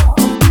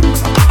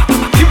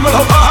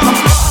 Dímelo, papi.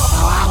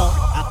 Hasta abajo,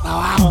 hasta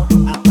abajo,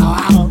 hasta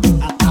abajo,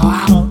 hasta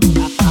abajo,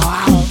 hasta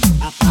abajo,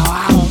 hasta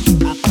abajo,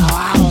 hasta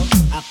abajo,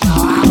 hasta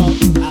abajo.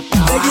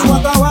 Seguimos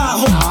hasta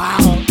abajo.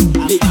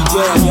 Nicky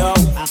Jam, yo.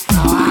 Hasta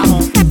abajo.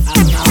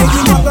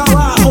 Seguimos hasta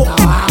abajo.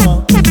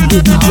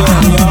 Nicky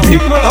Jam, yo.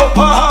 Dímelo,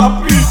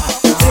 papi.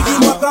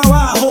 Seguimos hasta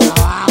abajo.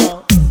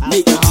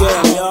 Nicky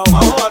Jam, yo.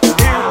 Vamos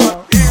activo.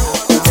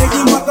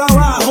 Seguimos hasta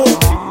abajo.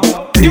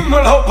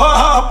 Dímelo,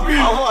 papi.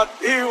 Vamos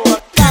activo.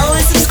 Follow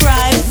and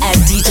subscribe at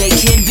DJ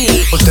Kid B.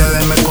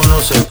 Ustedes me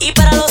conocen. Y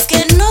para los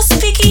que no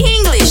speak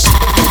English,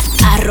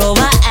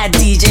 arroba at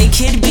DJ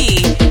Kid B.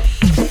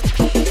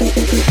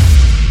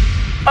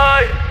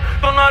 Ay,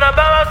 tú no eres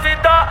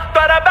bebecita, tú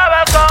eres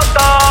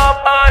bebesota.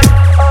 Ay.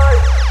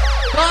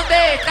 ¿Dónde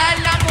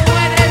están las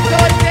mujeres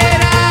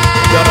solteras?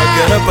 Y ahora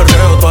quiere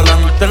perreo toda la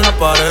noche en la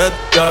pared.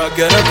 Y ahora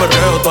quiere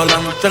perreo toda la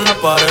noche en la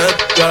pared.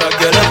 Y ahora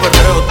quiere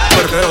perreo,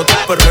 perreo,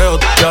 perreo.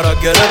 Y ahora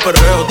quiere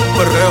perreo,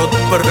 perreo,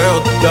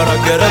 perreo. Y ahora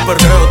quiere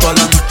perreo toda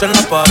la noche en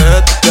la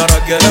pared. Y ahora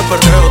quiere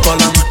perreo toda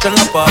la noche en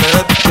la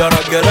pared. Y ahora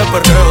quiere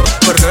perreo,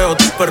 perreo,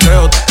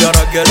 perreo. Y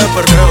ahora quiere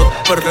perreo,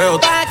 perreo.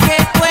 Pa' que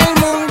todo el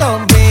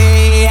mundo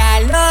vea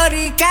lo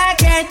rica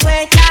que tú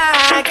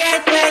estás,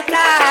 que tú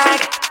estás.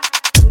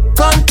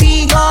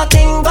 Contigo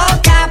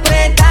tengo que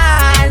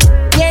apretar.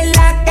 Y en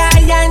la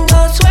calle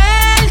ando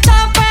suelto,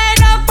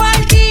 pero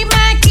por ti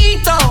me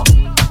quito.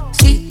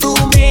 Si tú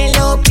me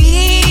lo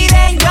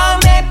pides, yo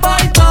me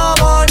porto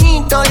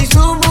bonito. Y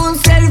subo un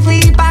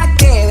selfie pa'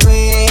 que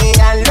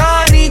vean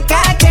lo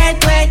rica que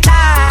tú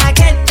estás,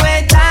 que tú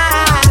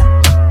estás.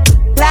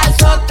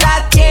 Las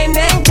otras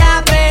tienen que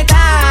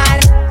apretar.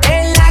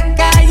 En la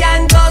calle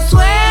ando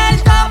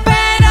suelto,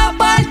 pero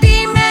por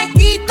ti me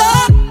quito.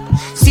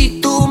 Si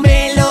tú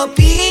me lo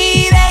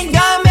pides,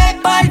 yo me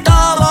porto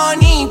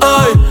bonito.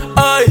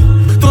 Ay,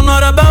 tú no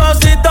eres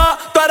bebecita,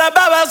 tú eres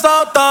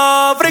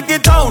bebesota.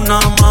 Friquita una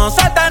más,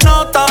 se te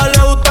nota,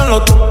 le gustan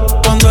los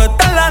cuando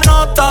está en la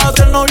nota.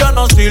 Si el novio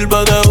no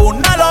sirve, de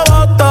una lo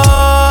bota.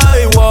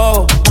 Ay,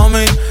 wow,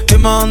 mami,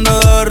 dime dónde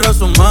debes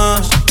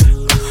resumir.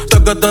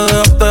 Sé que te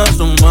dejaste de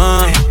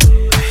sumar.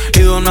 Y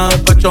de una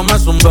despecho me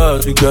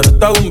zumbé. Si quieres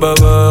te hago un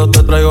bebé,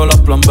 te traigo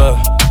las plan B.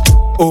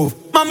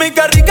 Mami,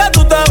 qué rica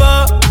tú te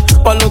ves.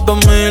 Pa' los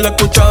 2000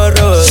 escucha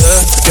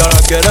RBD. Y ahora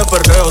quiere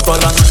perreo toda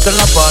la noche en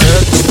la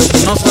pared.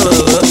 No se ve.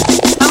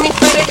 Mami,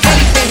 tú eres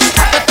élite,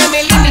 bótame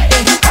el límite.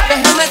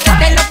 Déjame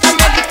hacerte lo que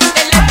me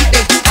dijiste, levite.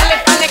 Dale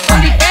pa'l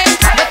escondite,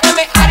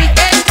 bótame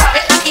arite.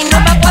 Aquí no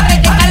va a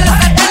poder llegar los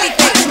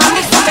satélites.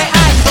 Mami, sube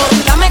alto,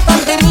 dame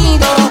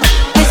contenido.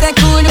 Ese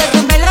culo es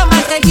un velo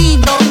más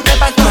seguido. Me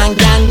paso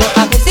mangueando,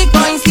 a ver si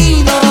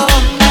coincido.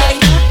 Ey,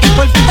 y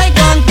por fin estoy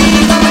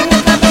contigo.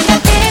 Esta bella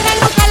tierra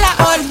nunca la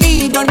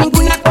olvido.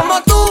 Ninguna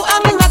como tú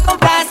a mí me ha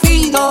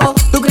complacido.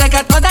 Tú crees que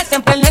a todas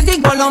siempre les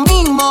digo lo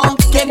mismo.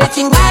 Quieres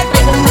chingar,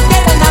 pero no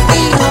quieres la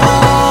fijo.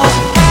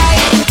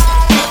 Ey,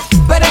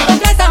 pero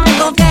confiesa me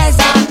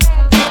confiesa.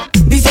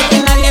 Dice que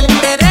a nadie le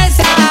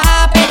interesa,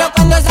 pero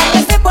cuando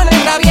sale se pone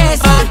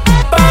traviesa.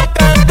 Pa'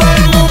 que todo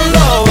el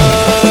mundo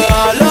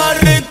vea lo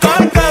rica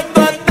que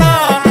tú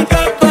estás.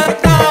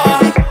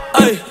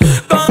 Ay,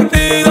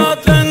 contigo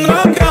tengo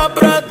que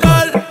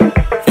apretar.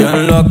 Y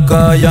en la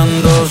calle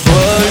ando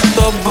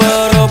suelto,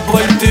 pero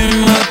por ti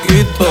me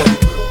quito.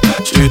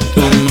 Si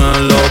tú me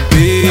lo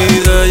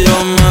pides, yo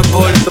me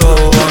porto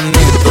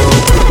bonito.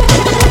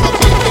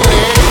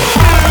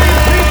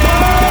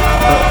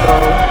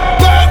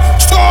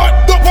 Let's start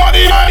the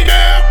party right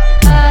now.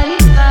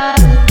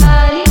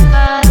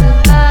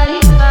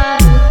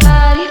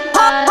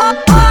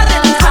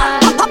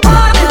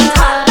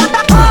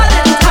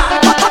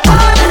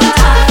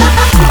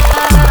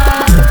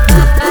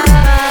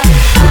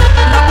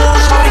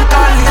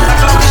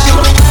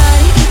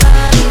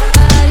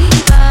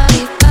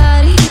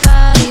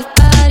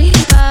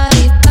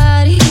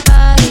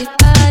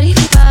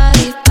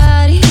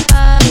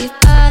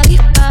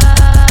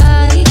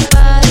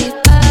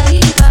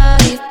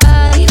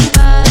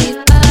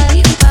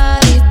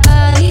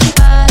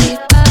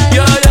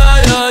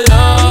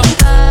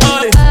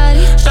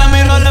 Se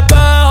miró al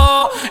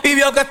espejo y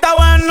vio que está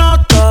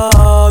bueno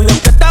todo.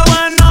 Vio que está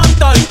bueno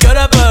todo y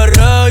quiere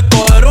perrear y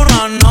coger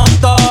una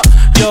nota.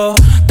 Yo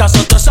te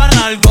azoto esa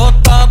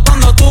nalgota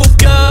cuando tú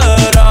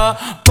quieras.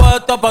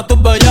 Puesta pa'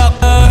 tus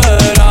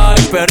bellaqueras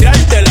y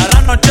perreártela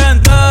la noche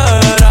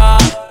entera.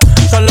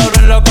 Solo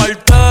en la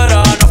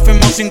cartera, nos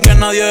fuimos sin que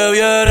nadie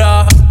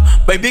viera.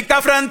 Baby, que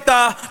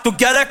afrenta, tú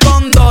quieres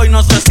con dos y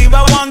no sé si va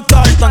a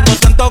aguantar tanto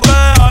siento que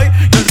hay.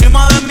 Y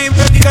encima de mi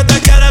baby que te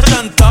quieres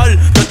sentar.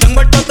 Yo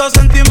tengo el toto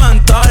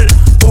sentimental.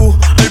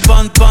 El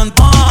pan,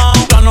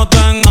 la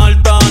nota en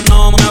alta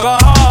no me he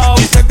bajado.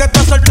 Dice que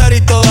está soltera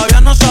y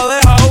todavía no se ha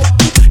dejado.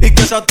 Y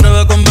que se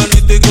atreve con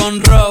Benito y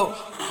con Raúl.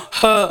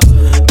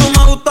 Tú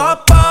me gustas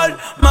par.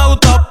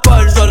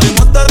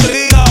 Salimos de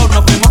Río,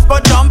 nos fuimos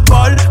pa'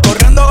 champar.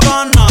 Corriendo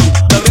ganas,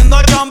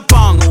 bebiendo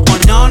champán.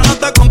 Mañana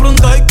te compro un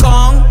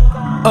Taycan.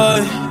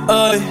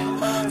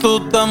 Ay,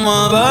 tú te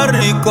mueves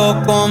rico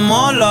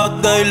como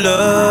las de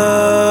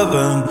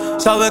Eleven.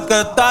 Sabes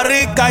que está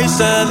rica y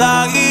se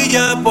da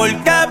guille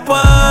porque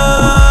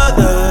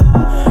puede.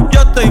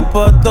 Yo estoy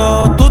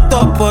puesto, tú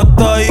estás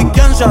puesta. ¿Y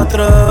quién se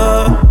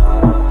atreve?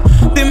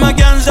 Dime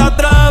quién se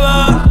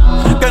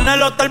atreve. Que en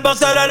el hotel va a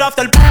ser el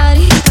after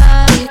party.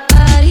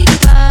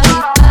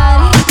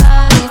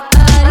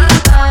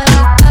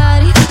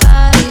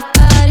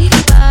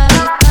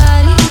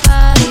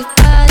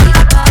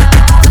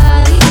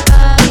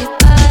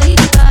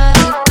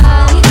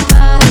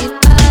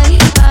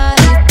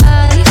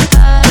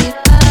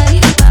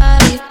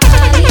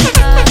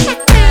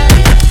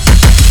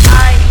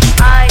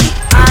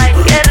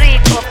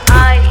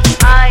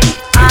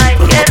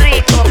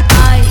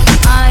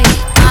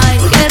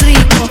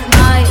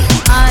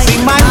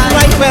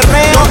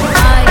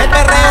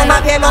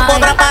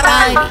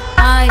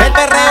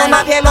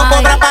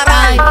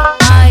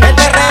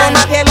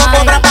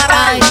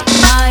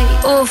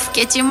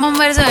 Que chimbo un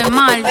verso de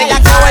mal.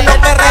 Ella que huele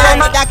perreo,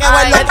 no ya que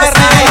huele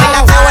perreo.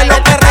 Ella que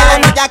huele perreo,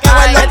 no ya que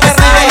huele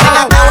perreo.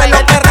 Ella que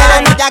huele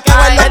perreo, no ya que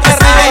huele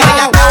perreo.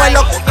 Ella que huele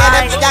lo que quiere,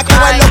 no ya que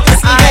huele lo que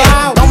sigue.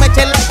 No me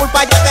eches la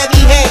culpa, yo te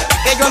dije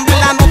que yo en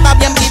verdad no está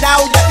bien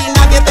virado y a ti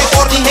nadie te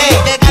corrige.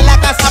 Llega a la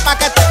casa pa'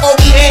 que te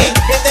cobije.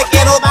 Que te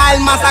quiero dar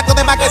más saco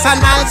de pa' que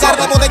sanar.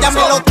 Cargo de ella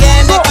me lo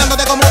tiene,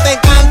 cándote como te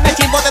encanta. El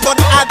chimbo te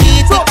duele a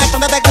ti, si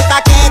te te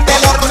gusta que te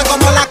lo pone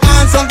como la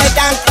canción de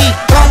Yankee.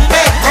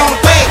 Rompe,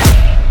 rompe.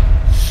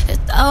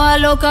 Estaba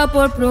loca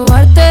por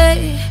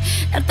probarte,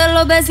 darte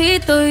los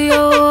besitos y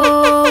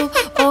yo.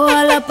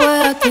 Ojalá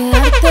pueda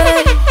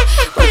quedarte,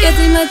 porque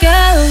si me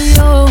quedo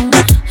yo.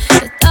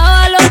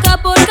 Estaba loca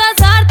por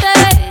casarte,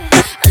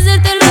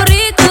 hacerte lo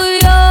rico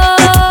y yo.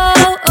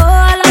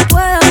 Ojalá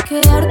pueda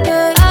quedarte.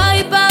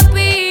 Ay,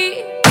 papi,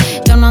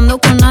 yo no ando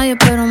con nadie,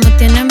 pero me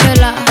tienen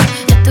vela.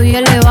 Estoy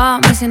elevada,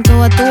 me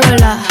siento a tu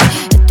vela.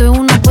 Estoy en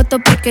una puesto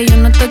porque yo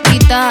no estoy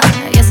quita.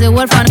 Y ese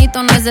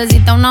huerfanito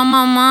necesita una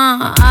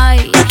mamá.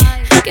 Ay,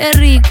 qué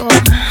rico,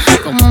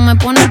 como me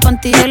pone el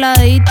panty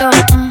heladito.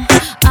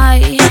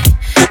 Ay,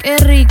 qué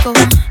rico,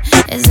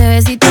 ese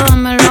besito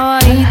dámelo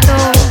bajito.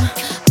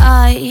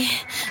 Ay,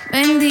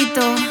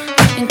 bendito,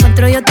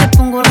 encuentro yo te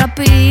pongo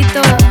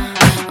rapidito.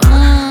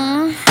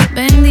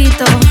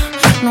 Bendito,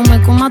 no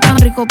me coma tan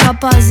rico,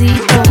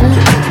 papacito.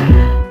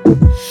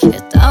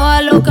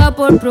 Estaba loca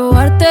por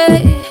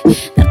probarte,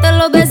 darte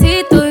los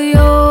besitos y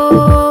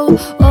yo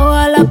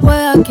ojalá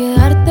pueda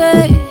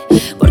quedarte,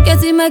 porque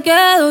si me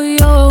quedo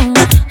yo.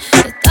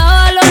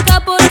 Estaba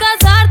loca por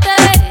casarte,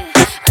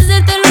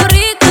 hacerte lo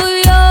rico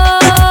y yo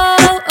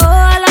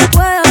ojalá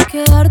pueda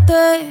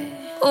quedarte.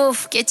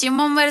 Uf, qué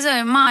chimbo un verso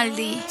de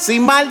Maldi.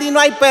 Sin Maldi no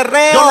hay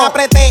perreo. Yo la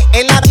apreté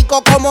en la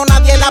disco como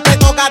nadie la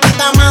apretó,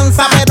 gatita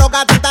mansa. Pero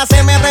gatita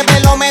se me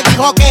reveló, me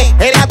dijo que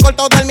el alcohol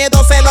todo el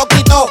miedo se lo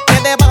quitó. Que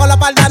debajo la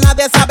espalda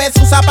nadie sabe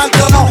si usa panty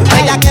o no.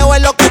 Bellaqueo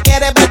es lo que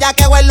quiere,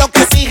 bellaqueo es lo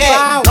que exige.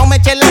 No me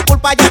eches la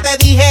culpa, ya te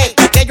dije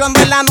que yo en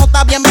verdad no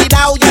está bien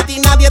mirado y a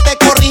ti nadie te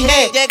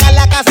corrige. Llega a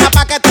la casa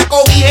pa' que te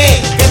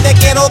cobije, que te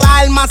quiero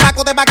dar más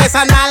saco de pa' que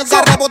esa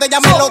nalga. Rebote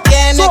ya me lo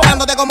tienes,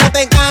 dándote como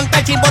te encanta.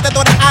 El chimbote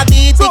tú eres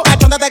adicto y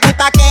cachón te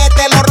gusta que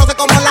te lo roce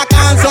como la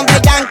canción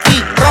de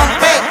Yankee.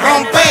 Rompe,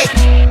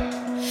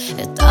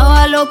 rompe.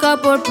 Estaba loca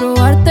por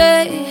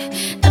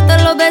probarte,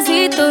 darte los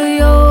besitos y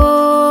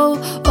yo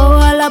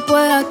ojalá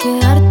pueda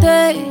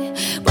quedarte,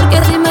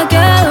 porque si me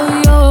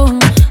quedo yo.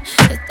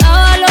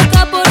 Estaba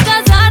loca por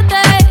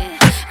casarte,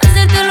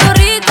 hacerte lo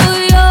rico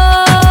y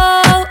yo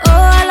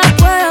ojalá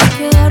pueda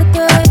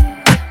quedarte,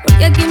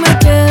 porque aquí me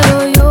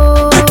quedo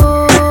yo.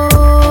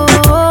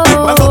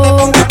 Cuando te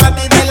pongo pa'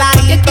 ti de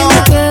ladito, aquí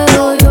me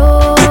quedo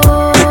yo.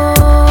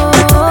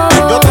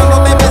 Yo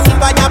tengo te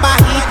besito allá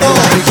bajito.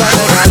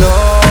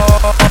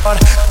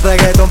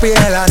 Reggaeton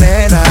pide la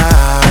nena,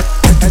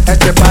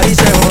 este país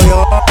se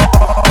jodió.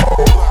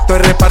 Estoy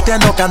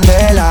repartiendo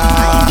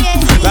candela.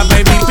 La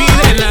baby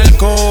pide el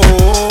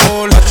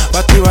alcohol pa'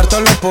 activar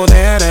todos los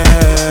poderes.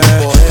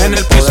 En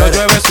el piso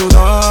llueve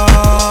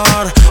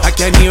sudor.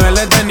 Aquí hay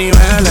niveles de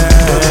niveles.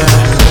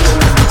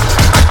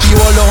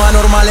 Activo los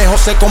anormales,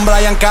 José con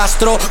Brian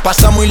Castro.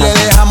 Pasamos y le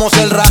dejamos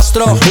el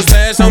rastro.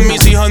 Ustedes son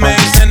mis hijos, me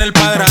dicen el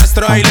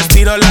padrastro. Ahí les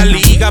tiro la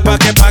liga pa'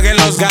 que paguen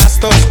los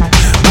gastos.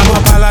 Vamos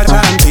pa' la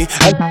chanti,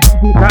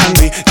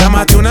 candy.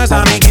 Llámate unas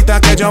amiguitas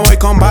que yo voy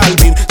con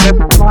Balvin. Se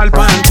pongo al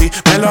panty,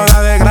 me lo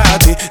da de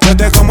gratis. Yo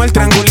te como el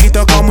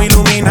triangulito como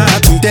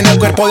Illuminati. Tiene el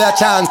cuerpo de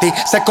Achanti,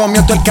 se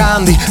comió todo el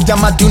candy.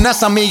 Llámate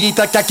unas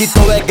amiguitas que aquí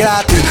todo es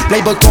gratis.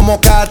 Playboy como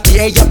Katy,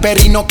 ella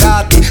Perino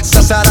Katy. Se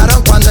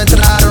azararon cuando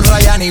entraron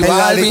Ryan y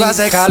Balvin.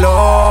 Hace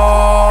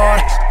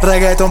calor,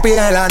 reggaeton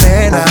pide la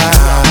nena.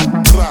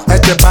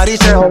 Este party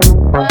se jodió.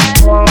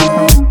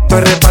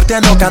 Estoy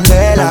repartiendo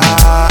candela.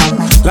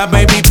 La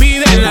baby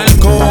pide el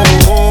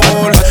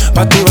alcohol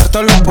pa' activar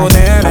todos los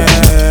poderes.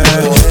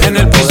 En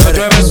el piso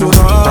llueve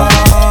sudor.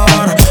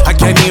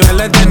 Aquí hay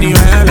niveles de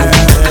niveles.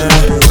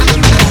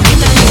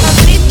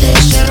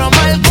 Cero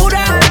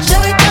amargura, se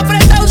ve que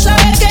apretado,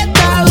 sabes que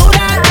está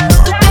dura.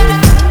 Tú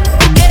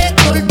quieres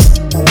gol.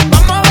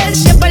 Vamos a ver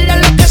si es verdad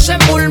lo que se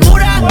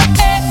murmura.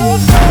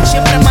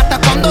 Siempre mata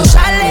cuando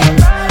sale.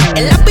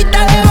 En la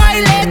pista de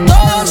baile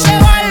todo se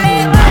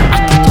vale.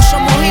 Aquí todos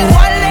somos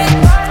iguales.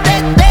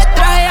 Te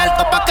trae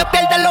algo pa' que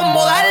pierdas los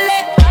modales.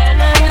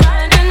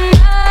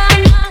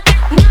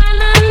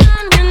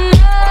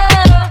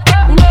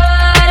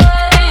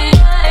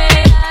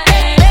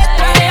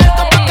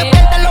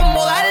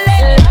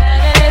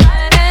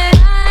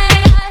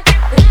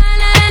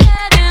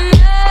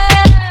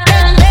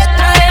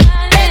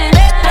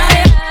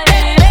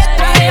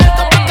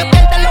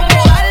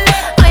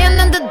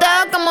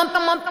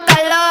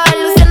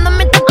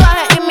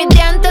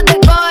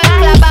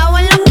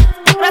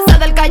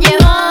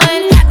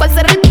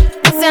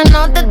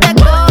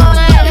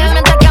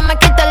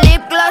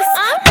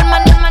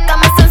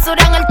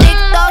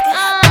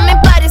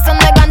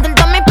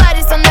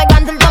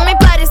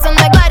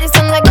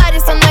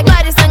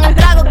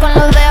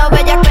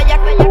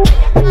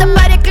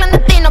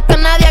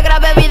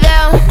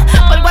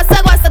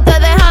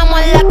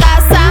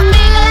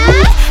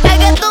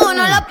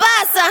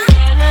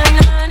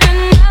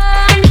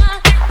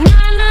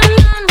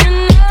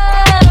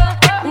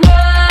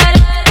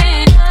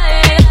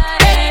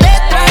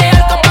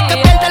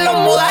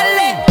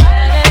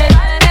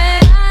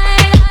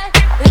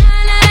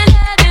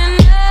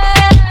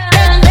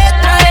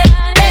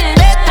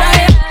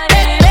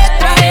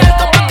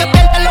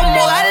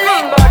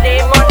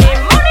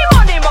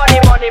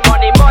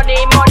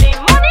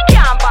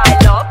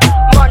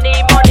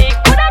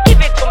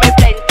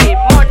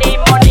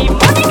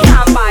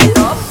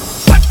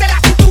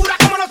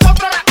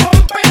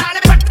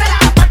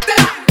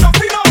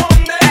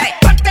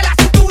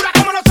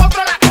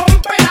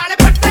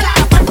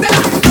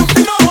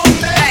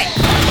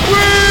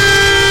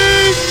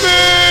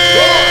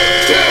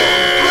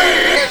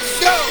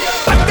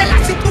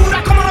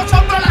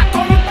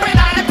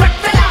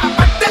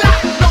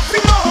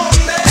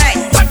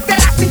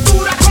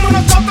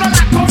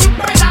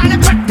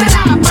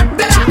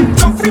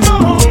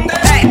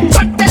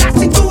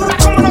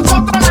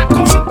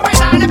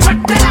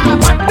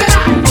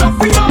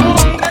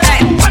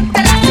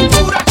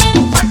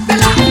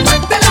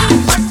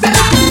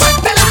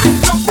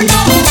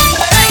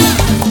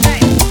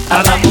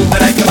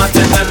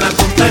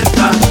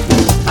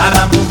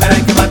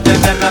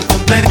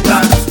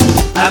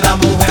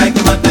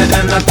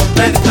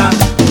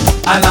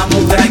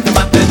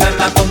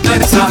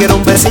 quiere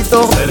un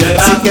besito,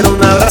 si quiere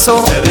un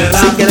abrazo,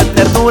 si quiere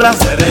ternura,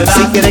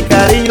 si quiere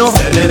cariño,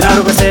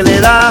 claro que se le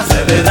da,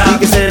 y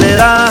que se le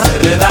da,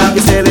 y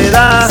que se le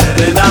da,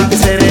 y que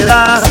se le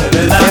da.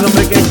 El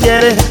hombre que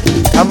quiere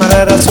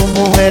amarrar a su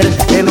mujer,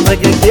 el hombre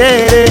que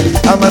quiere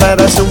amarrar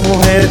a su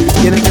mujer,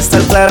 tiene que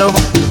estar claro,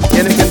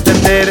 tiene que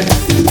entender,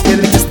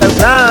 tiene que estar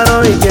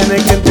claro y tiene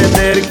que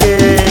entender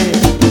que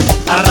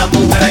a la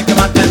mujer hay que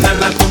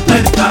mantenerla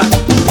contenta,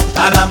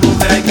 a la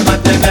mujer hay que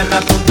mantenerla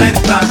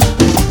contenta,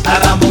 a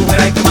la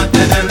mujer hay que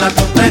mantenerla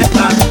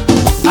contenta,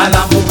 a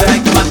la mujer hay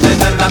que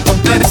mantenerla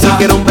contenta. Si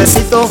quiere un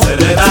besito,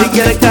 si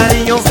quiere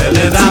cariño, si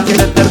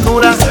quiere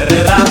ternura,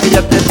 lo que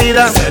ella te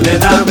pida,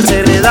 claro que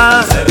se le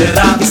da,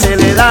 que se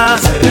le da,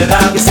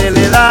 que se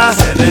le da,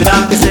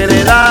 que se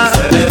le da.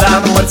 La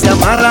mujer se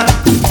amarra,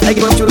 hay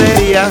con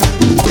chulería,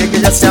 y es que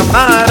ella se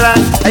amarra,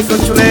 hay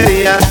con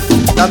chulería,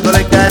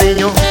 dándole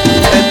cariño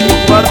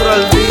 24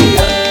 al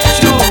día.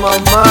 Yo,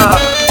 mamá,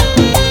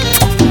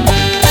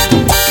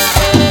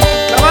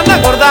 la van a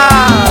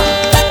acordar.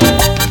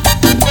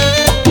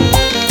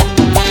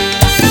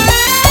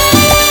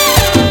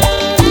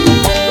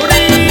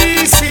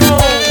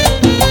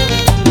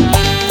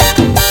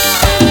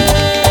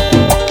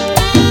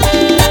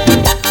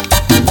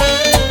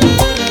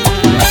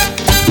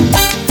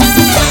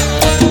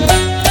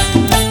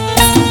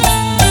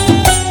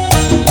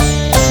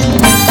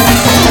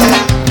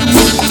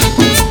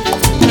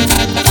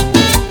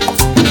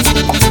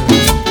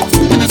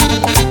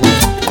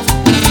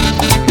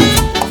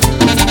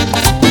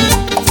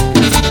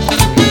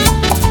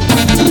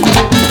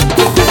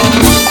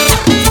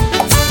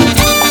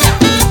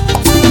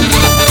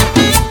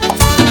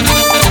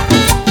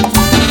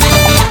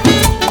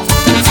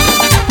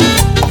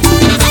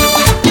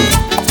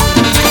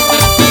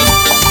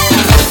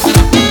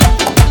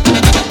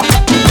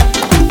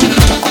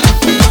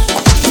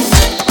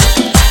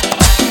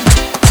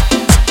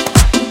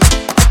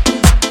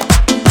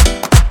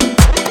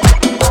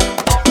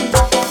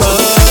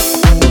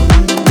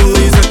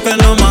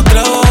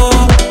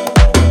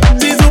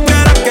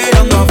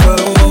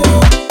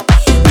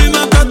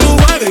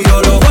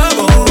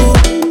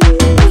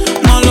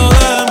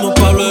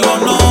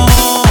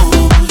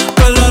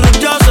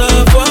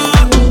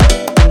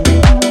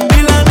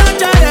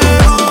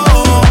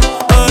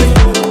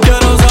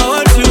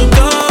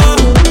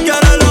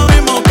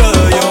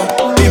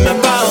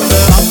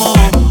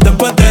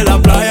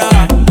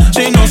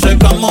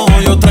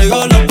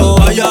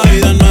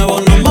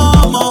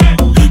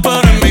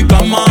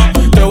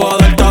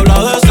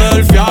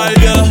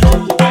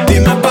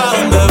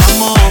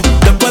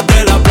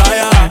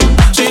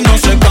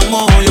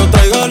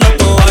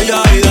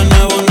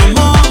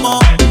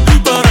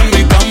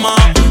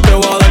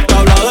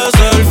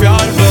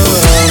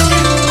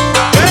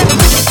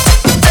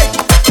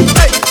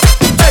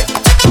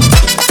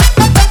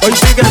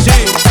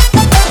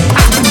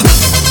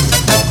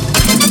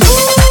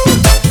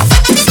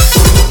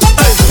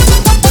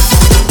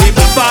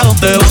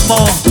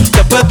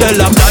 Después de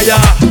la playa,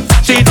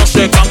 si nos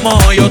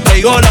secamos, yo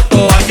traigo la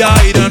toalla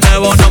y de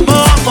nuevo nos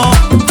mojamos.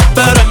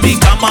 Pero en mi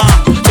cama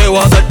te voy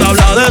a hacer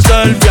tabla de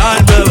selfie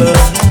al bebé.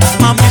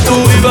 Mami, tú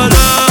vives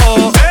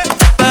lejos,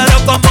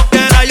 pero como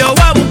quiera yo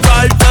voy a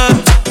buscarte,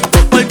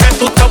 porque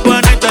tú estás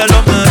buena y te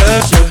lo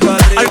mereces.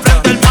 Al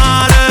frente del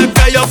mar es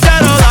que yo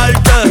quiero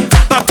darte,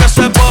 pa' que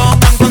se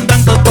pongan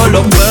contentos todos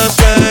los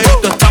peces.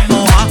 Y tú estás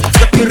mojada,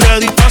 yo estoy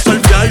ready pa'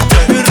 salviarte.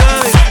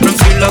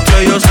 Tranquila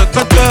que yo sé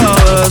que te a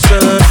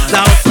veces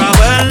la otra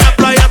vez en la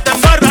playa te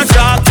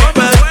emborrachaste y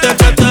pediste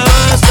que te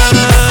bese.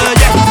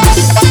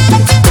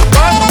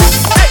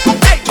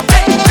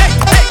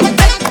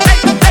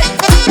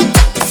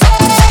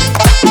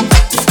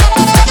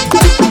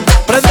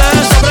 Prende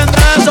eso,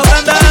 prende eso,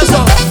 prende eso.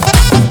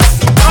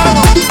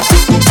 Vamos.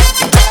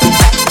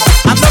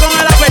 Ando con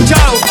el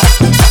apechao,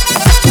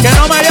 que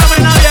no me llame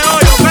nadie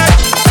hoy, ¿ok?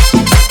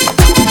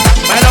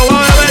 Me lo voy a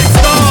beber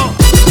todo.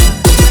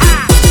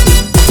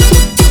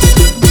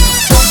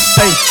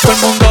 Hey, todo el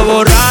mundo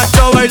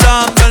borracho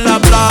bailando en la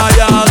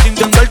playa,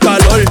 sintiendo el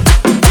calor,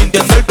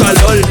 sintiendo el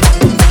calor.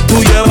 Tú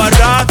llevas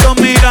rato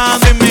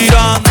mirando y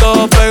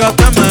mirando,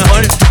 pégate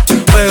mejor,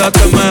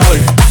 pégate mejor.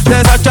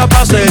 De esa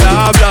chapa se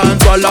habla en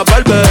toda la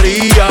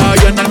barbería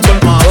y en el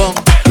colmadón,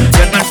 y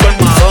en el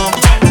colmadón.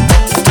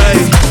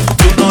 Hey,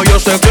 tú no, yo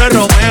sé que es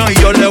Romeo y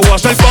yo le voy a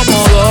hacer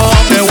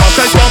comodón, le voy a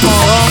hacer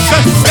comodón.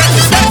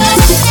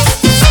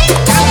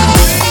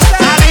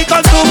 Salí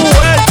con tu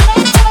mujer.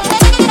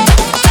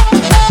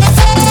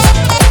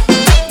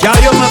 Ya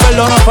Dios me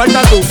perdonó,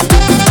 falta tú.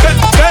 ¿Qué?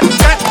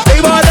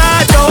 Y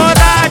borracho,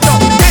 borracho.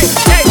 Ey.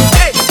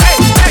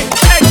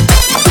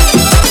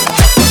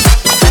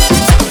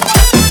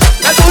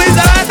 ¿Qué tú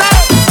dices, Beto?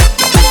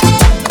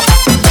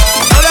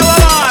 No le voy a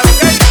bajar.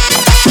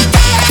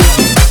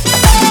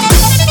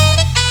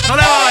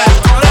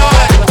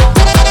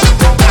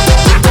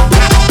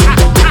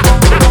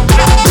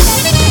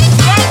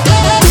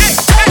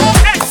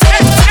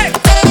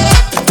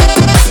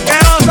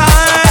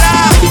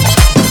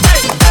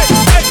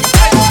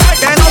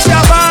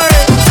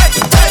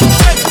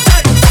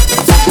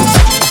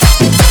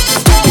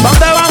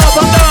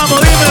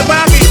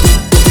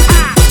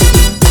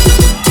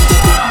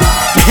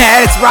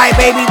 right,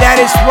 baby, that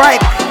is right.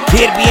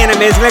 Kid B en la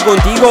mezcla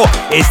contigo.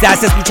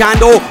 Estás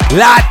escuchando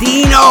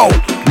Latino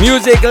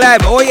Music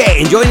Lab. Oye,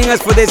 and joining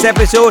us for this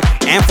episode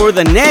and for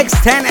the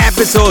next 10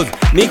 episodes,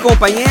 mi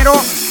compañero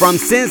from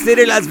Sin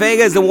City, Las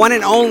Vegas, the one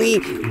and only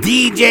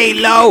DJ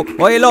Low.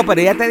 Oye, Low, pero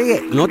ya te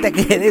dije, no te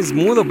quedes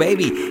mudo,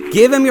 baby.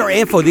 Give him your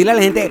info. Dile a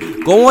la gente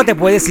cómo te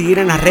puedes seguir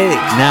en las redes.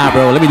 Nah,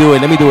 bro, let me do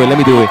it.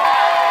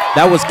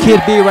 That was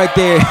Kid B right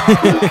there.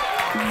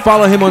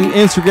 Follow him on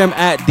Instagram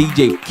at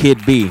DJ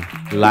Kid B.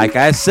 Like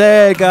I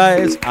said,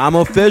 guys, I'm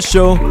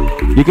official.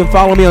 You can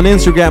follow me on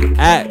Instagram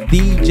at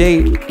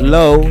DJ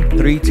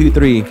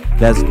Low323.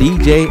 That's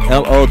DJ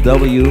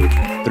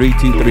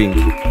LOW323.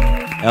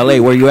 LA,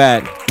 where you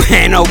at?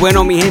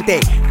 Bueno, mi gente.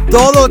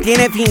 Todo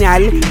tiene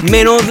final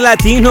menos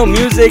Latino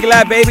Music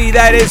Lab, baby,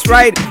 that is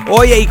right.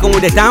 Oye, y como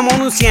te estamos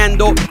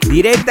anunciando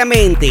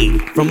directamente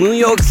from New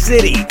York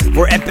City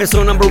for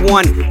episode number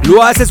 1,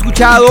 lo has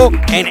escuchado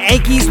en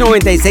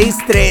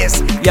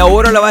X96.3 y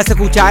ahora lo vas a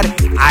escuchar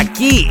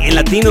aquí en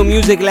Latino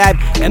Music Lab,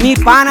 en mi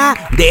pana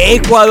de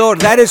Ecuador,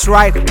 that is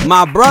right,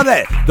 my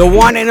brother, the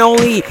one and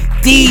only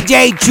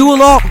DJ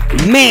Chulo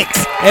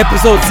Mix,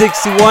 episode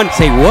 61.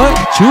 Say what?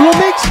 Chulo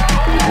Mix?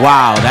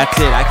 Wow, that's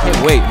it. I can't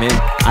wait, man.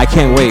 I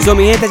can't wait. So,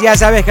 mi gente, ya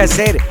sabes qué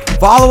hacer.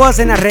 Follow us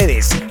en las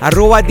redes.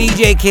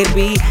 @DJ Kid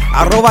B,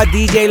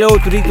 @DJ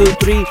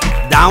Low323.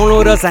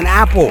 Download us on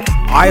Apple,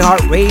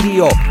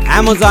 iHeartRadio,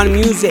 Amazon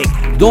Music,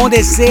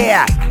 donde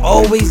sea.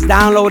 Always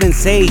download and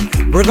save.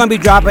 We're going to be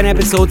dropping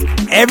episodes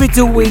every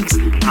 2 weeks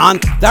on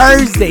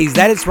Thursdays.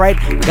 That is right.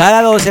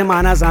 Cada 2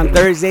 semanas on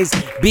Thursdays.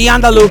 Be on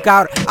the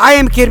lookout. I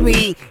am Kid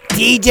B,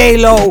 DJ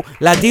Low,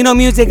 Latino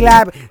Music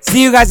Lab.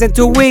 See you guys in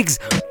 2 weeks.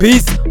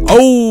 Peace.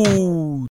 Oh.